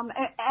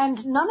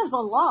 And none of the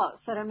laws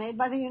that are made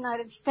by the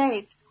United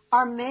States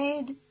are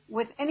made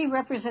with any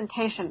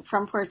representation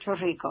from Puerto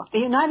Rico. The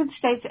United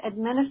States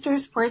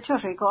administers Puerto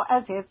Rico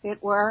as if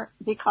it were,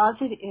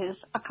 because it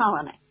is a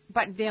colony.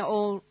 But they're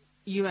all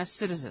U.S.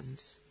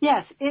 citizens.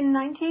 Yes. In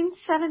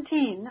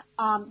 1917,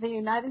 the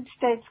United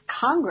States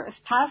Congress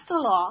passed a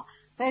law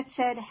that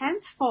said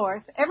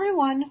henceforth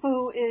everyone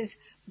who is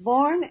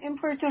born in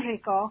Puerto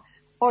Rico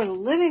or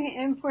living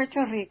in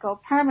Puerto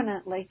Rico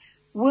permanently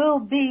will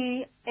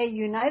be a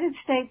United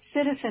States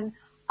citizen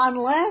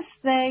unless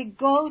they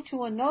go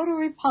to a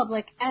notary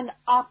public and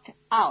opt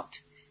out.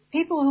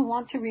 People who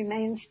want to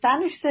remain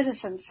Spanish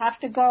citizens have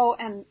to go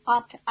and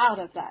opt out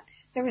of that.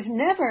 There was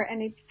never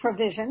any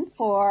provision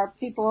for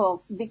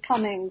people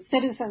becoming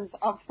citizens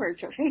of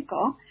Puerto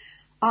Rico.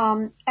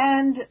 Some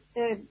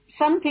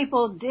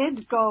people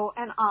did go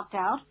and opt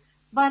out,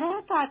 but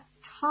at that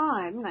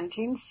time,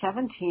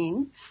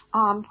 1917,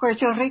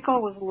 Puerto Rico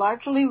was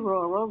largely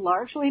rural,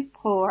 largely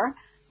poor.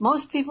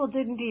 Most people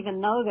didn't even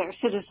know their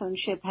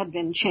citizenship had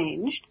been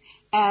changed,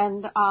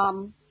 and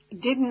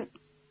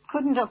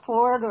couldn't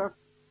afford or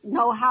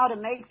know how to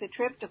make the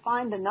trip to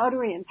find a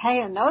notary and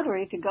pay a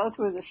notary to go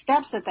through the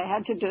steps that they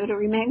had to do to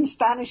remain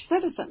Spanish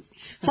citizens.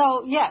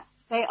 So, yes,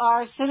 they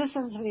are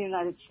citizens of the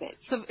United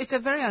States. So it's a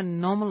very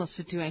anomalous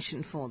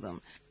situation for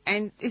them.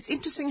 And it's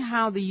interesting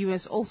how the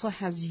U.S. also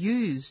has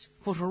used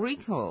Puerto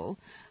Rico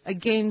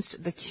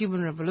against the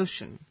Cuban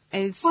Revolution.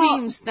 And it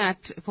seems that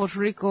Puerto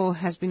Rico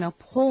has been a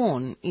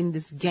pawn in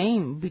this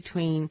game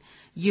between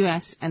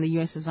U.S. and the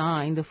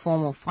USSR in the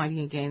form of fighting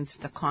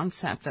against the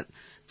concept that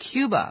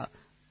Cuba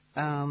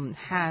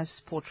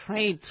has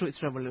portrayed through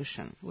its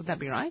revolution. Would that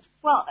be right?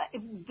 Well,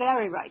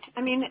 very right.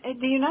 I mean,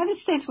 the United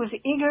States was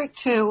eager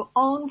to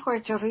own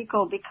Puerto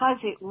Rico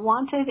because it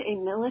wanted a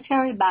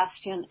military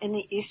bastion in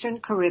the Eastern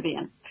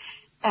Caribbean.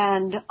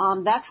 And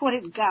that's what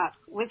it got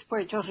with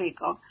Puerto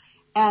Rico.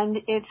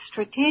 And its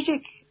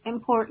strategic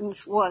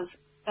importance was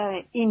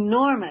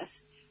enormous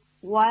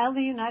while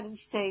the United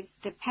States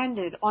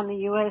depended on the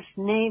U.S.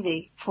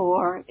 Navy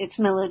for its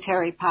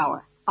military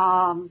power.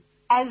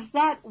 As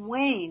that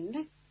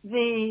waned,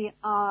 the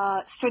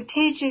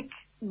strategic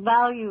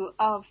value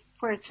of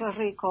Puerto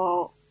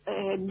Rico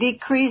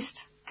decreased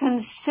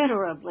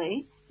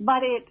considerably,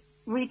 but it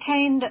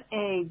retained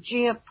a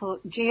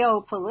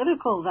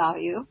geopolitical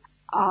value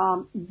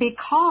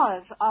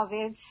because of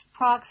its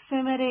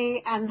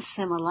proximity and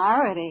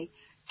similarity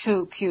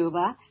to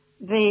Cuba,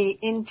 the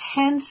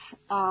intense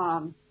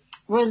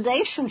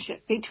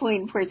relationship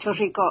between Puerto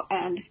Rico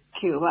and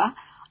Cuba.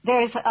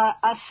 There's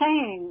a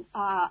saying,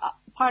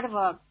 part of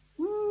a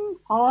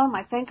poem,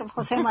 I think, of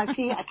Jose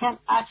Marti. I can't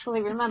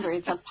actually remember.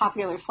 It's a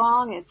popular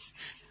song.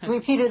 It's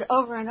repeated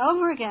over and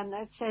over again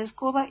that says,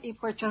 Cuba y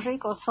Puerto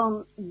Rico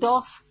son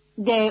dos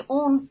de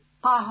un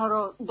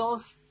pájaro,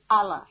 dos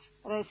alas.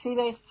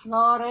 Recibe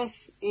flores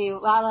y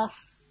balas.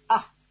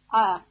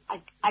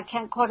 I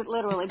can't quote it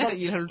literally, but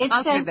it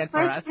says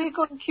Puerto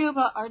Rico and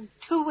Cuba are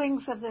two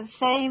wings of the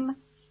same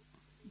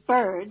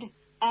bird,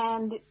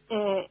 and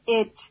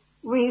it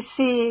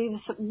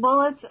receives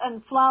bullets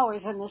and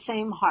flowers in the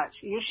same heart.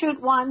 You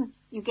shoot one,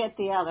 you get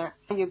the other,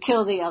 and you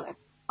kill the other.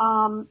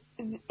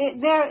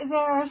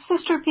 They're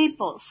sister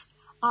peoples,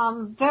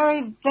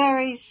 very,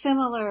 very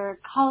similar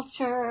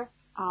culture,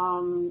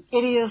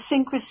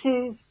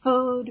 idiosyncrasies,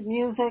 food,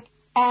 music,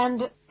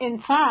 and in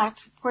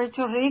fact,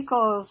 Puerto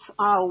Rico's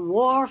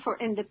war for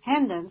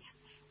independence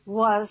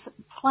was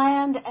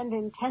planned and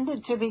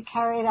intended to be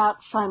carried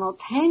out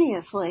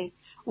simultaneously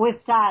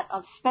with that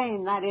of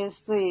Spain, that is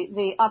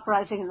the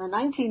uprising in the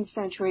 19th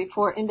century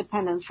for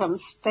independence from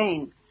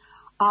Spain.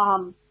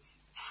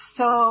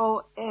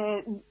 So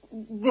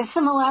the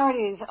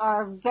similarities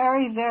are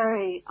very,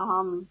 very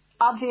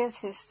obvious,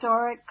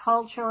 historic,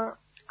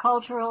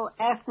 cultural,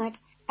 ethnic,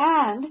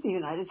 and the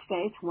United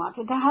States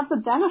wanted to have the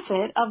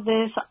benefit of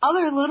this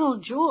other little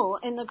jewel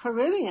in the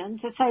Caribbean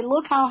to say,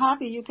 look how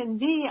happy you can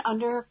be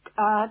under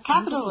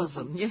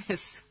capitalism. Yes.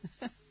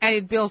 And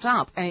it built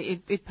up, and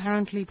it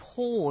apparently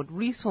poured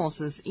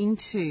resources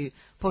into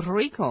Puerto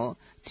Rico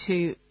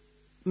to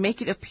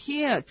make it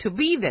appear to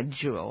be that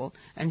jewel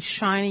and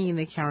shining in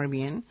the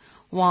Caribbean,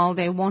 while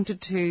they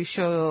wanted to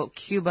show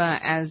Cuba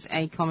as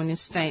a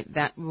communist state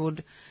that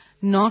would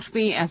not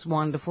be as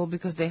wonderful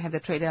because they had the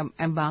trade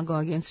embargo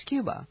against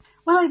Cuba.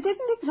 Well, it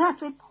didn't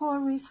exactly pour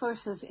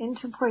resources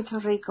into Puerto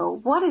Rico.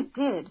 What it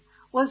did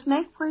was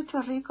make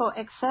Puerto Rico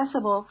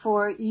accessible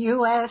for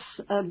U.S.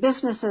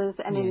 businesses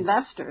and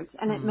investors,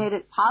 and it made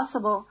it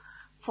possible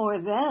for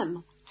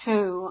them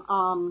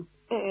to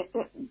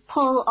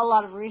pull a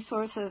lot of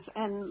resources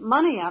and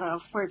money out of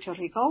Puerto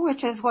Rico,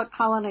 which is what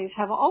colonies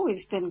have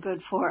always been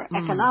good for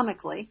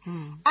economically.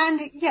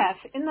 And yes,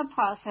 in the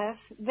process,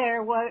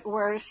 there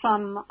were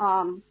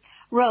some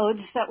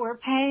roads that were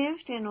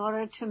paved in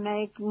order to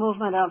make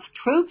movement of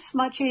troops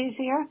much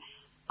easier.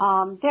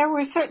 There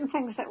were certain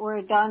things that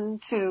were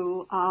done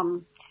to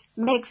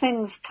make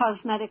things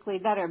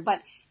cosmetically better,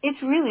 but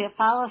it's really a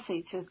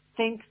fallacy to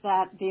think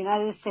that the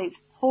United States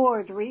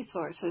poured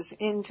resources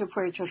into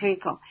Puerto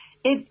Rico.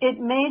 It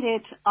made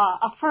it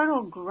a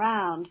fertile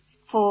ground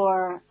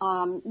for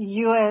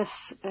U.S.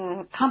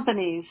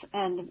 companies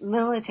and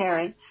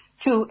military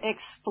to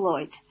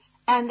exploit.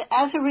 And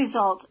as a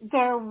result,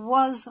 there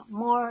was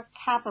more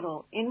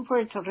capital in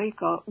Puerto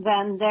Rico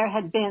than there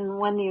had been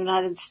when the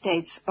United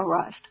States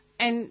arrived.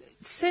 And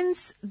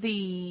since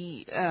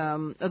the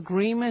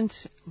agreement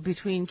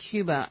between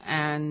Cuba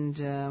and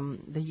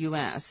the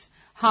U.S.,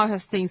 how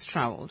has things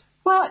traveled?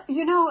 Well,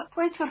 you know,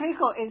 Puerto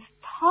Rico is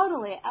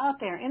totally out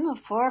there in the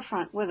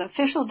forefront with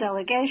official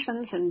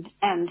delegations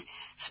and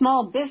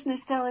small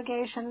business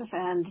delegations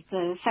and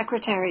the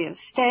Secretary of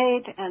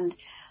State and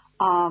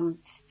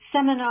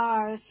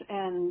seminars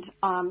and,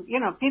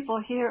 people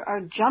here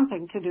are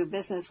jumping to do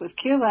business with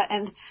Cuba,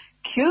 and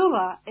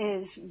Cuba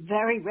is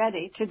very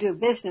ready to do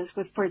business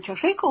with Puerto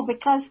Rico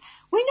because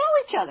we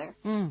know each other.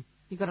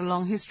 You've got a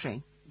long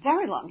history.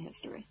 Very long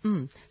history.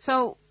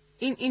 So,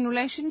 in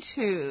relation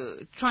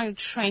to trying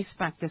to trace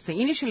back this thing,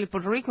 initially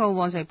Puerto Rico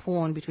was a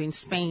pawn between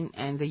Spain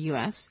and the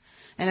U.S.,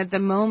 and at the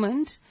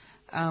moment,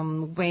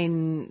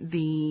 when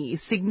the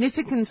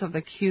significance of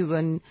the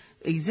Cuban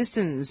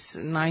existence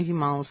 90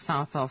 miles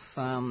south of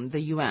the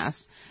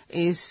U.S.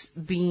 is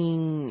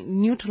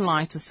being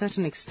neutralized to a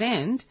certain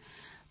extent,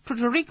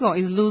 Puerto Rico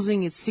is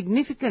losing its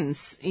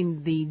significance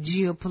in the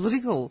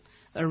geopolitical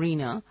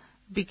arena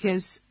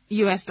because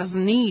U.S.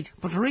 doesn't need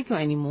Puerto Rico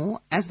anymore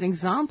as an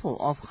example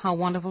of how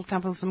wonderful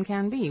capitalism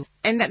can be.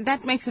 And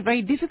that makes it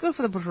very difficult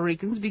for the Puerto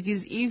Ricans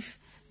because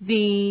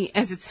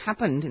as it's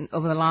happened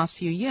over the last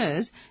few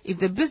years, if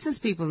the business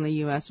people in the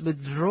U.S.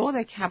 withdraw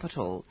their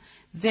capital,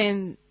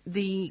 then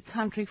the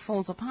country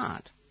falls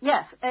apart.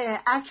 Yes,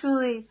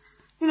 actually,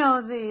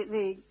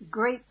 the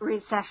Great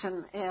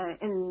Recession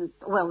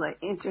the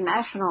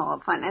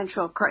international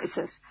financial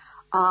crisis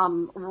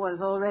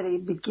was already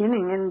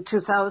beginning in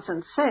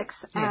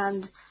 2006,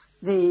 and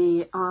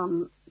the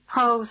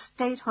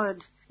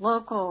pro-statehood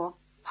local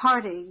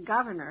party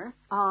governor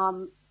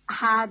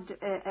had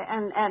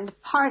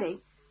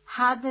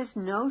had this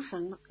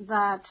notion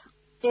that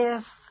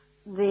if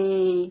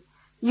the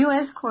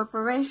U.S.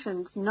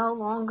 corporations no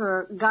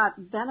longer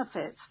got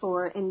benefits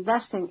for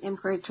investing in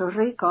Puerto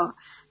Rico,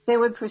 they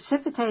would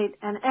precipitate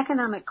an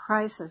economic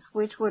crisis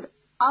which would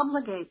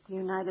obligate the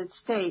United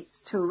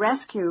States to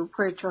rescue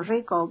Puerto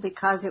Rico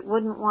because it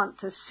wouldn't want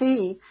to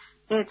see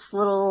its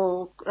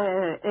little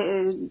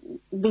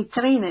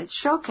vitrine, its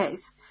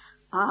showcase,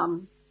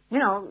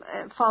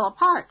 fall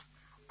apart.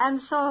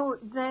 And so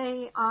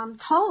they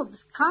told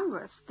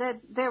Congress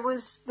that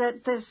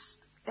this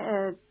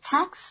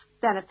tax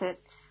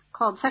benefit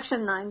called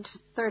Section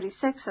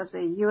 936 of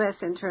the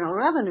U.S. Internal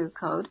Revenue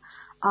Code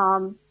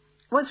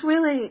was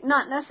really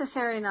not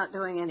necessary, not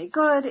doing any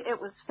good.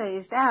 It was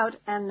phased out,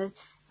 and it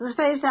was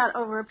phased out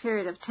over a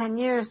period of 10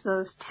 years.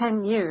 Those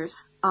 10 years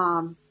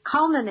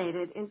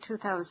culminated in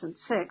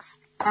 2006,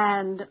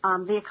 and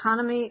the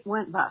economy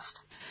went bust.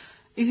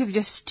 If you've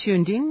just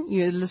tuned in,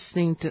 you're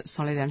listening to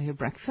Solidarity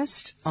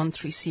Breakfast on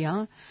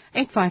 3CR,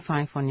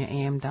 855 on your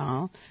AM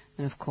dial,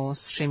 and of course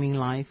streaming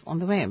live on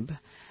the web.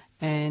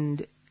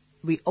 And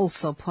we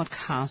also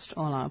podcast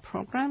all our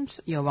programs.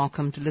 You're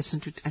welcome to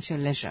listen to it at your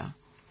leisure.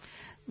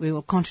 We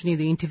will continue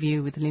the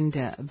interview with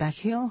Linda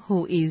Backhill,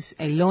 who is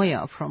a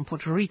lawyer from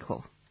Puerto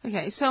Rico.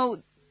 Okay,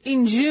 so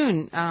in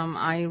June,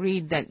 I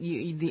read that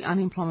the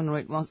unemployment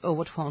rate was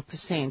over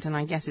 12%, and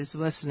I guess it's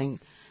worsening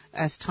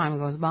as time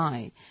goes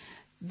by.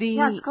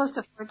 Yeah, it's close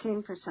to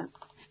 14%.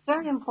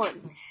 Very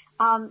important.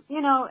 One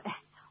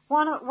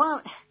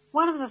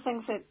of the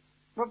things that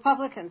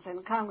Republicans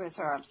in Congress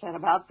are upset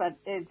about, but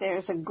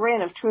there's a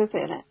grain of truth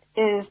in it,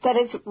 is that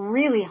it's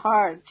really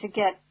hard to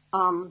get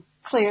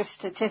clear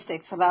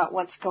statistics about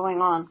what's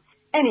going on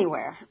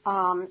anywhere,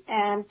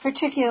 and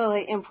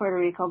particularly in Puerto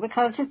Rico,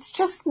 because it's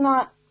just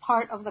not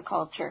part of the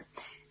culture.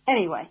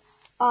 Anyway,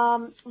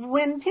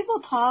 when people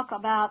talk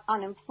about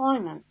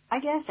unemployment, I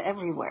guess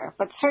everywhere,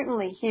 but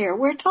certainly here,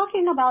 we're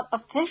talking about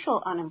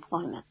official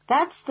unemployment.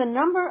 That's the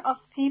number of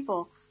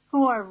people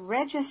who are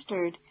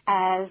registered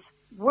as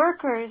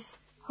workers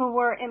who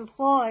were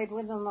employed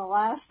within the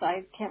last,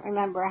 I can't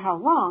remember how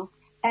long,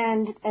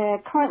 and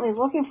currently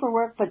looking for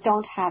work but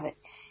don't have it.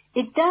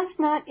 It does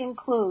not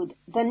include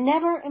the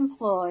never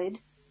employed,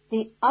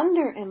 the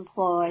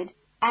underemployed,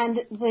 and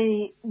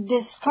the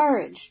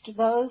discouraged,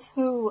 those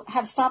who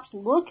have stopped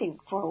looking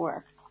for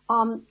work.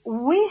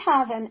 We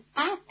have an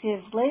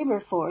active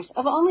labor force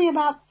of only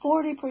about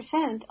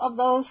 40% of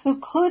those who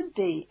could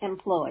be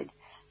employed.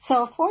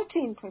 So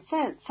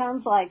 14%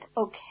 sounds like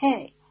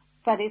okay,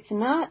 but it's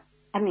not,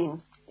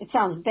 it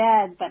sounds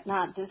bad but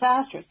not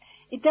disastrous.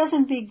 It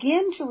doesn't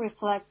begin to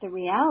reflect the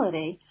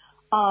reality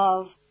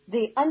of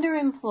the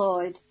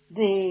underemployed,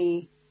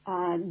 the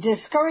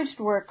discouraged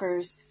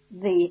workers,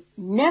 the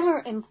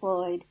never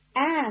employed,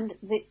 and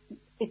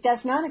it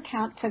does not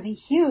account for the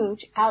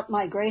huge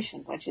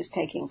out-migration which is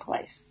taking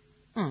place.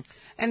 And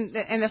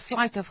the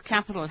flight of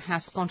capital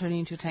has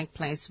continued to take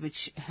place,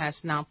 which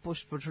has now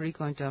pushed Puerto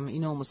Rico into an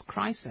enormous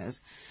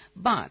crisis.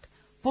 But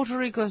Puerto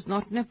Rico is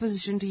not in a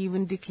position to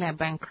even declare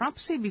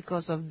bankruptcy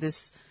because of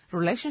this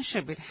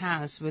relationship it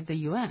has with the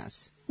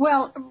U.S.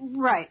 Well,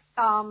 right.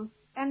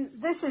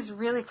 And this is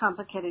really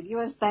complicated.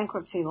 U.S.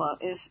 bankruptcy law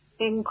is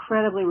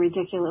incredibly,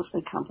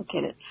 ridiculously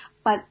complicated.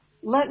 But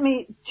let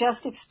me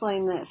just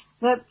explain this.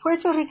 The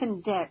Puerto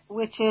Rican debt,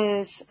 which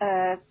is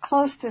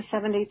close to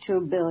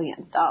 $72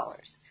 billion,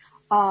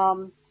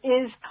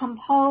 is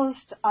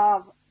composed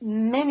of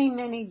many,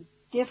 many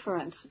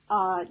different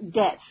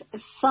debts,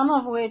 some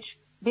of which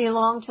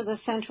belong to the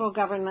central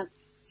government,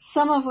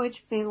 some of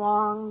which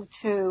belong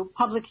to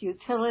public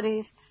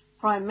utilities,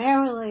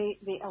 primarily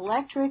the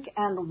electric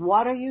and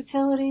water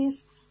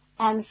utilities,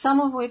 and some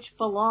of which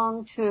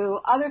belong to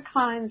other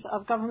kinds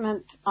of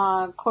government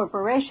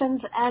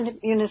corporations and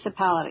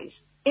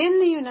municipalities. In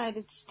the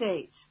United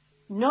States,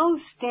 no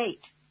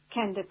state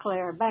can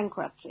declare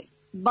bankruptcy,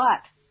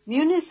 but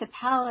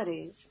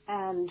municipalities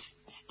and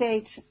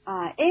state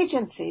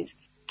agencies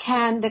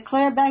can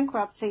declare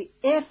bankruptcy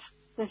if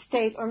the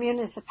state or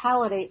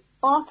municipality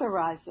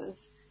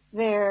authorizes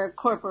their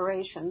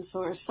corporations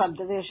or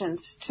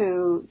subdivisions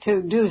to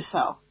do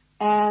so.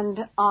 And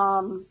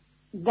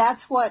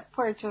that's what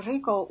Puerto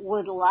Rico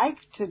would like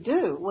to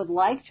do, would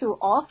like to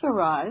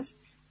authorize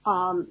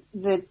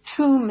the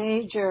two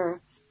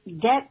major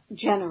debt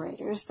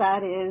generators,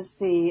 that is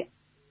the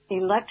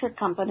electric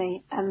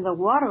company and the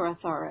water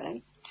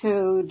authority,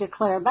 to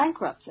declare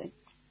bankruptcy,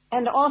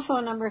 and also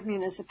a number of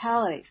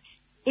municipalities.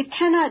 It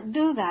cannot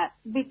do that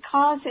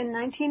because in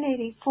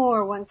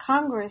 1984, when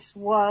Congress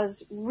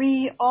was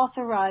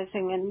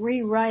reauthorizing and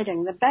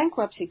rewriting the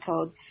bankruptcy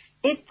code,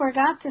 it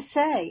forgot to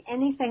say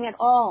anything at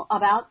all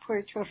about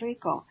Puerto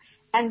Rico.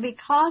 And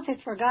because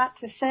it forgot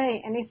to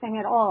say anything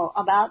at all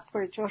about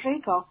Puerto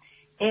Rico,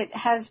 it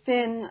has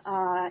been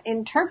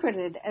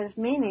interpreted as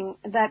meaning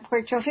that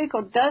Puerto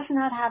Rico does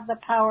not have the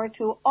power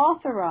to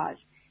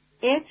authorize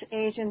its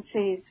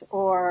agencies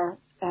or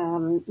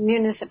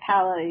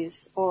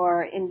municipalities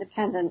or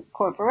independent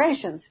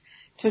corporations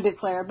to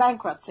declare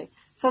bankruptcy.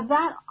 So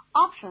that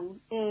option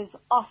is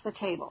off the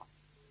table.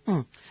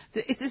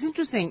 It's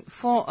interesting.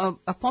 For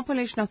a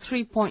population of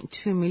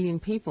 3.2 million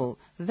people,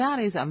 that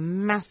is a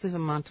massive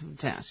amount of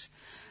debt.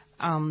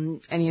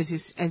 And as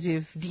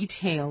you've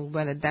detailed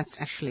whether that's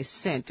actually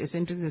set, it's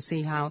interesting to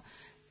see how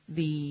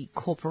the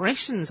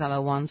corporations are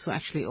the ones who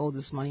actually owe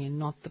this money and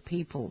not the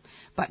people.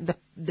 But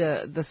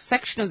the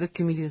section of the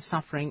community that's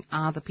suffering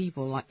are the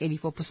people. Like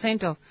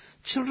 84% of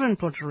children in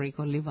Puerto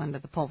Rico live under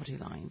the poverty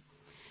line.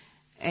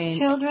 And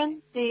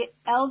children, the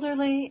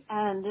elderly,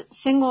 and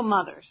single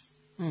mothers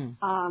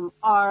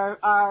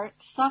are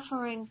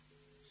suffering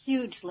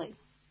hugely,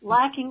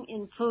 lacking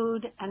in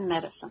food and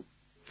medicine.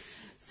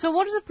 So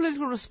what is the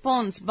political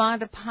response by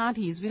the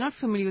parties? We're not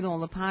familiar with all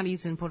the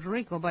parties in Puerto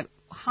Rico, but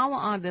how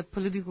are the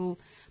political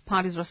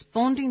parties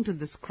responding to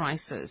this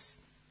crisis?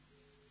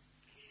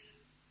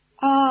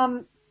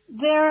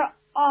 There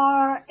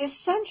are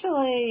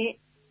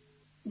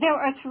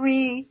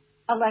three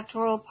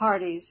electoral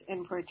parties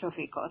in Puerto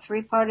Rico,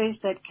 three parties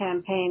that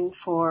campaign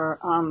for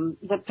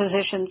the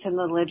positions in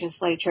the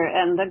legislature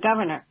and the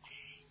governor.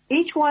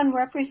 Each one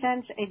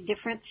represents a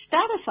different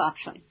status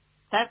option.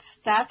 That's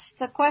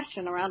the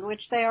question around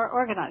which they are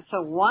organized.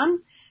 So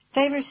one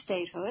favors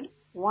statehood,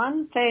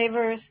 one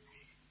favors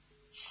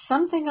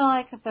something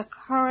like the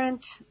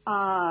current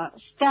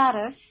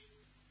status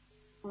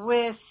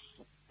with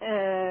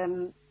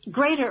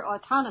greater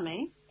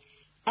autonomy,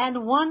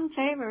 and one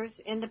favors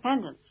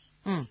independence.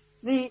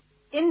 The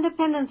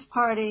Independence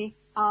Party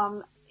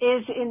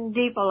is in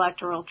deep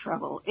electoral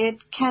trouble.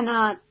 It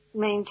cannot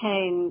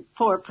maintain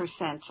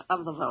 4%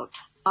 of the vote.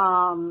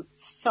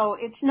 So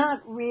it's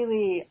not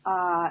really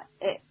an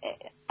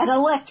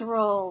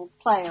electoral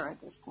player at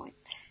this point.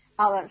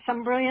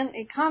 Some brilliant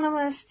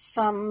economists,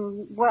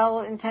 some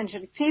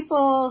well-intentioned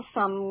people,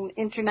 some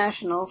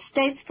international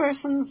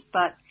statespersons,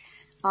 but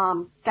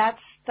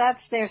that's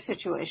their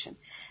situation.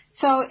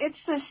 So it's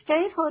the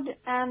statehood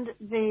and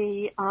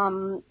the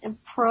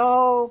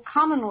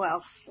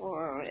pro-Commonwealth,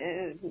 or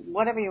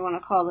whatever you want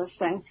to call this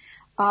thing,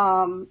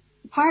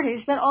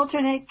 parties that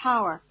alternate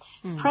power.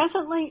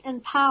 Presently in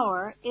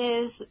power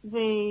is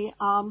the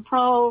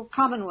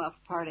pro-Commonwealth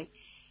Party.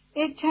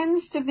 It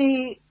tends to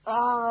be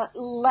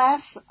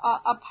less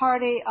a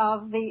party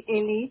of the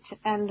elite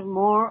and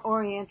more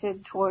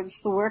oriented towards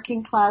the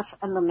working class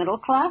and the middle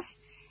class.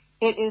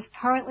 It is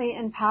currently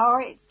in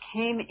power. It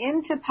came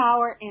into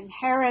power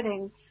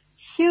inheriting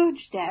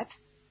huge debt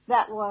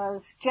that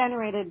was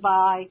generated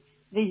by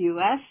the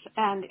U.S.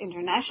 and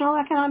international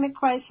economic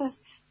crisis,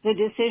 the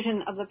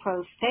decision of the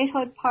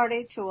pro-statehood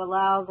party to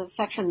allow the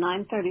Section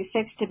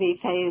 936 to be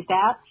phased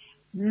out,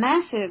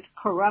 massive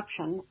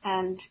corruption,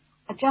 and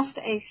just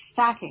a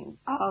stacking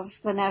of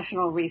the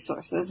national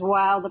resources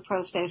while the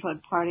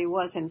pro-statehood party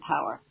was in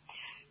power.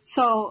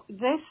 So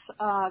this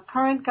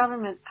current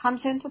government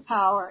comes into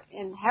power,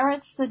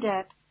 inherits the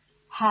debt,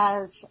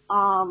 has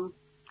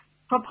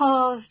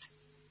proposed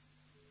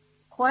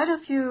quite a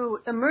few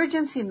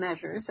emergency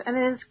measures, and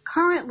is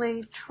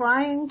currently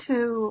trying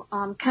to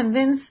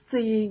convince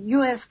the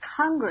U.S.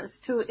 Congress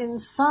to in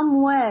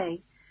some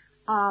way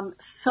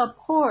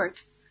support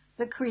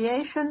the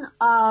creation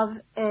of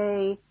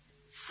a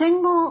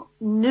single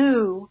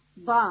new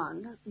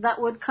bond that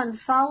would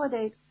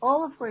consolidate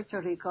all of Puerto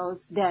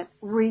Rico's debt,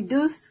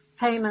 reduce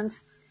payments,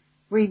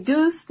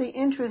 reduce the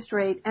interest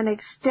rate, and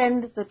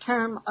extend the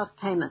term of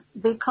payment.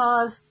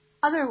 Because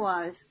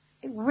otherwise,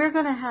 we're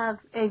going to have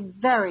a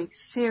very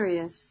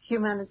serious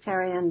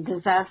humanitarian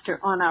disaster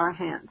on our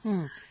hands.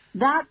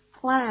 That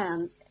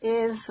plan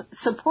is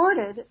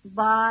supported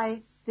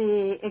by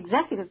the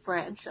executive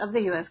branch of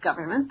the U.S.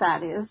 government,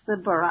 that is, the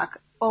Barack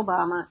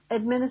Obama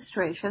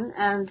administration,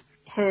 and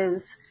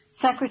his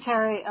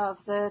Secretary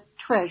of the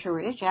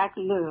Treasury, Jack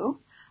Lew.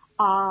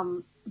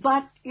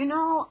 But,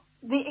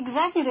 the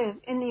executive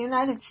in the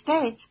United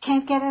States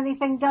can't get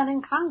anything done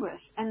in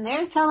Congress. And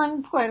they're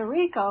telling Puerto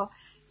Rico,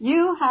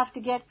 you have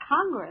to get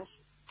Congress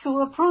to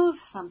approve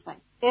something.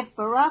 If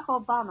Barack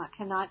Obama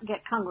cannot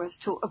get Congress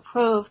to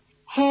approve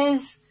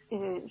his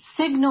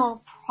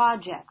signal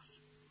projects,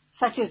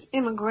 such as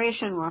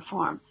immigration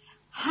reform,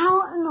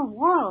 how in the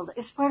world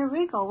is Puerto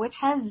Rico, which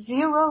has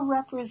zero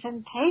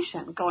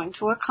representation, going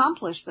to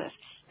accomplish this?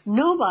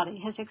 Nobody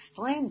has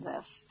explained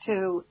this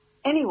to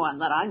anyone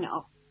that I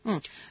know.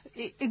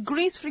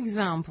 Greece, for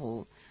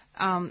example,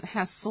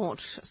 has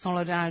sought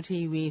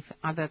solidarity with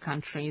other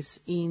countries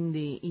in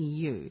the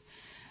EU.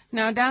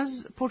 Now,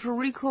 does Puerto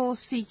Rico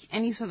seek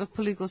any sort of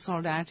political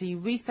solidarity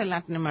with the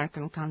Latin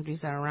American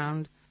countries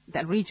around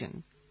that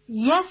region?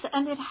 Yes,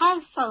 and it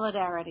has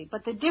solidarity,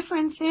 but the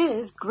difference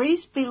is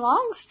Greece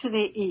belongs to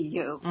the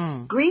EU.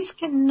 Greece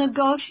can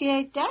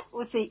negotiate debt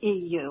with the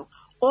EU,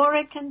 or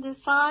it can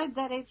decide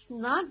that it's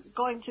not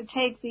going to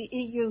take the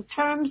EU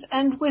terms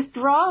and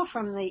withdraw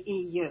from the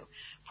EU.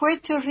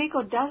 Puerto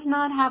Rico does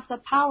not have the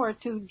power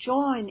to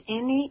join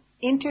any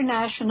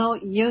international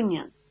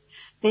union.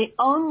 The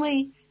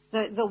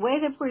way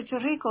that Puerto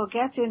Rico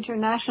gets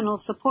international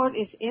support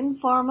is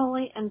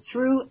informally and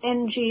through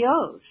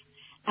NGOs.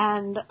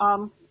 And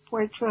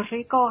Puerto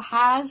Rico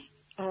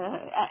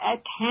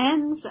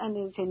attends and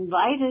is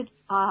invited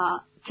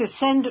to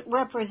send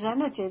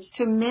representatives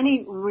to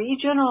many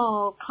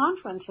regional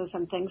conferences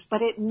and things,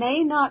 but it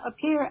may not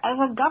appear as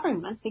a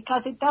government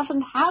because it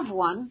doesn't have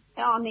one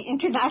on the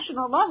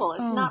international level.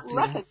 It's not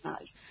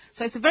recognized.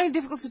 So it's a very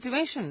difficult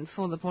situation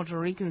for the Puerto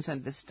Ricans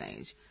at this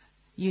stage.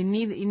 You're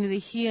neither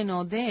here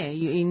nor there.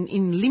 You're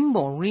in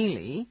limbo,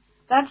 really.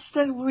 That's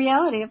the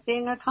reality of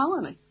being a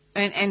colony.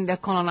 And the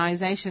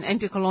colonization,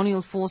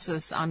 anti-colonial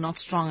forces are not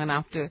strong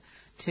enough to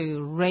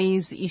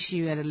raise the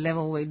issue at a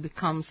level where it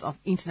becomes of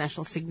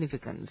international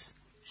significance.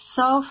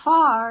 So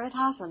far, it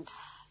hasn't.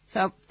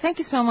 So thank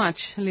you so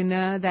much,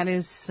 Linda. That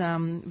is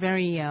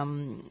very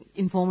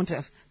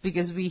informative,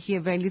 because we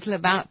hear very little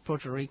about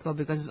Puerto Rico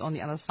because it's on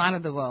the other side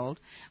of the world.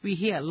 We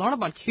hear a lot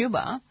about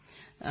Cuba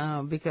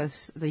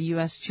because the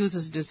U.S.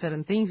 chooses to do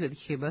certain things with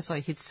Cuba, so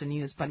it hits the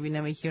news, but we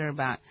never hear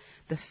about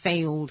the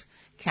failed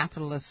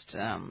capitalist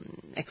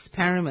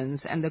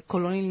experiments and the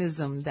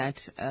colonialism that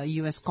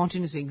U.S.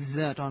 continues to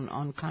exert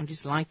on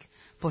countries like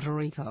Puerto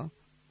Rico.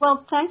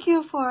 Well, thank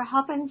you for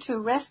helping to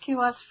rescue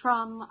us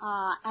from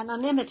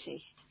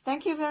anonymity.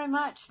 Thank you very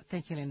much.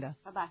 Thank you, Linda.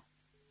 Bye-bye.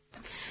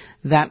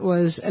 That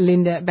was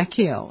Linda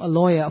Becchio, a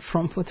lawyer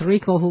from Puerto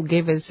Rico, who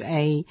gave us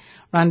a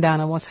rundown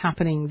of what's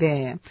happening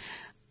there.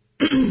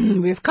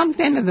 We've come to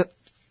the end of the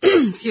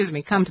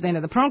come to the end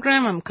of the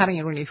program. I'm cutting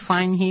it really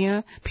fine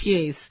here.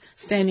 Pierre is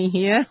standing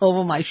here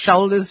over my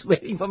shoulders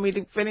waiting for me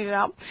to finish it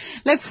up.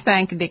 Let's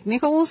thank Dick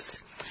Nichols,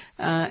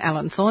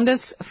 Alan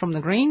Saunders from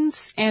the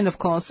Greens, and of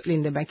course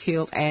Linda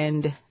Becchio,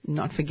 and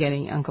not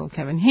forgetting Uncle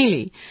Kevin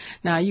Healy.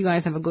 Now you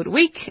guys have a good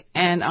week,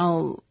 and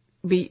I'll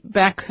be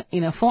back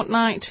in a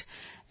fortnight.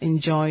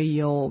 Enjoy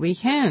your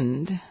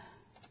weekend.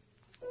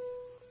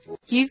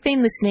 You've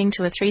been listening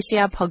to a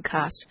 3CR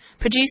podcast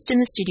produced in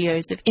the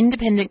studios of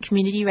independent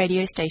community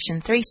radio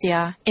station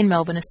 3CR in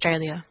Melbourne,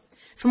 Australia.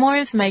 For more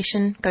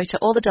information, go to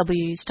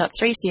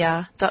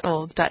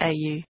allthews.3cr.org.au.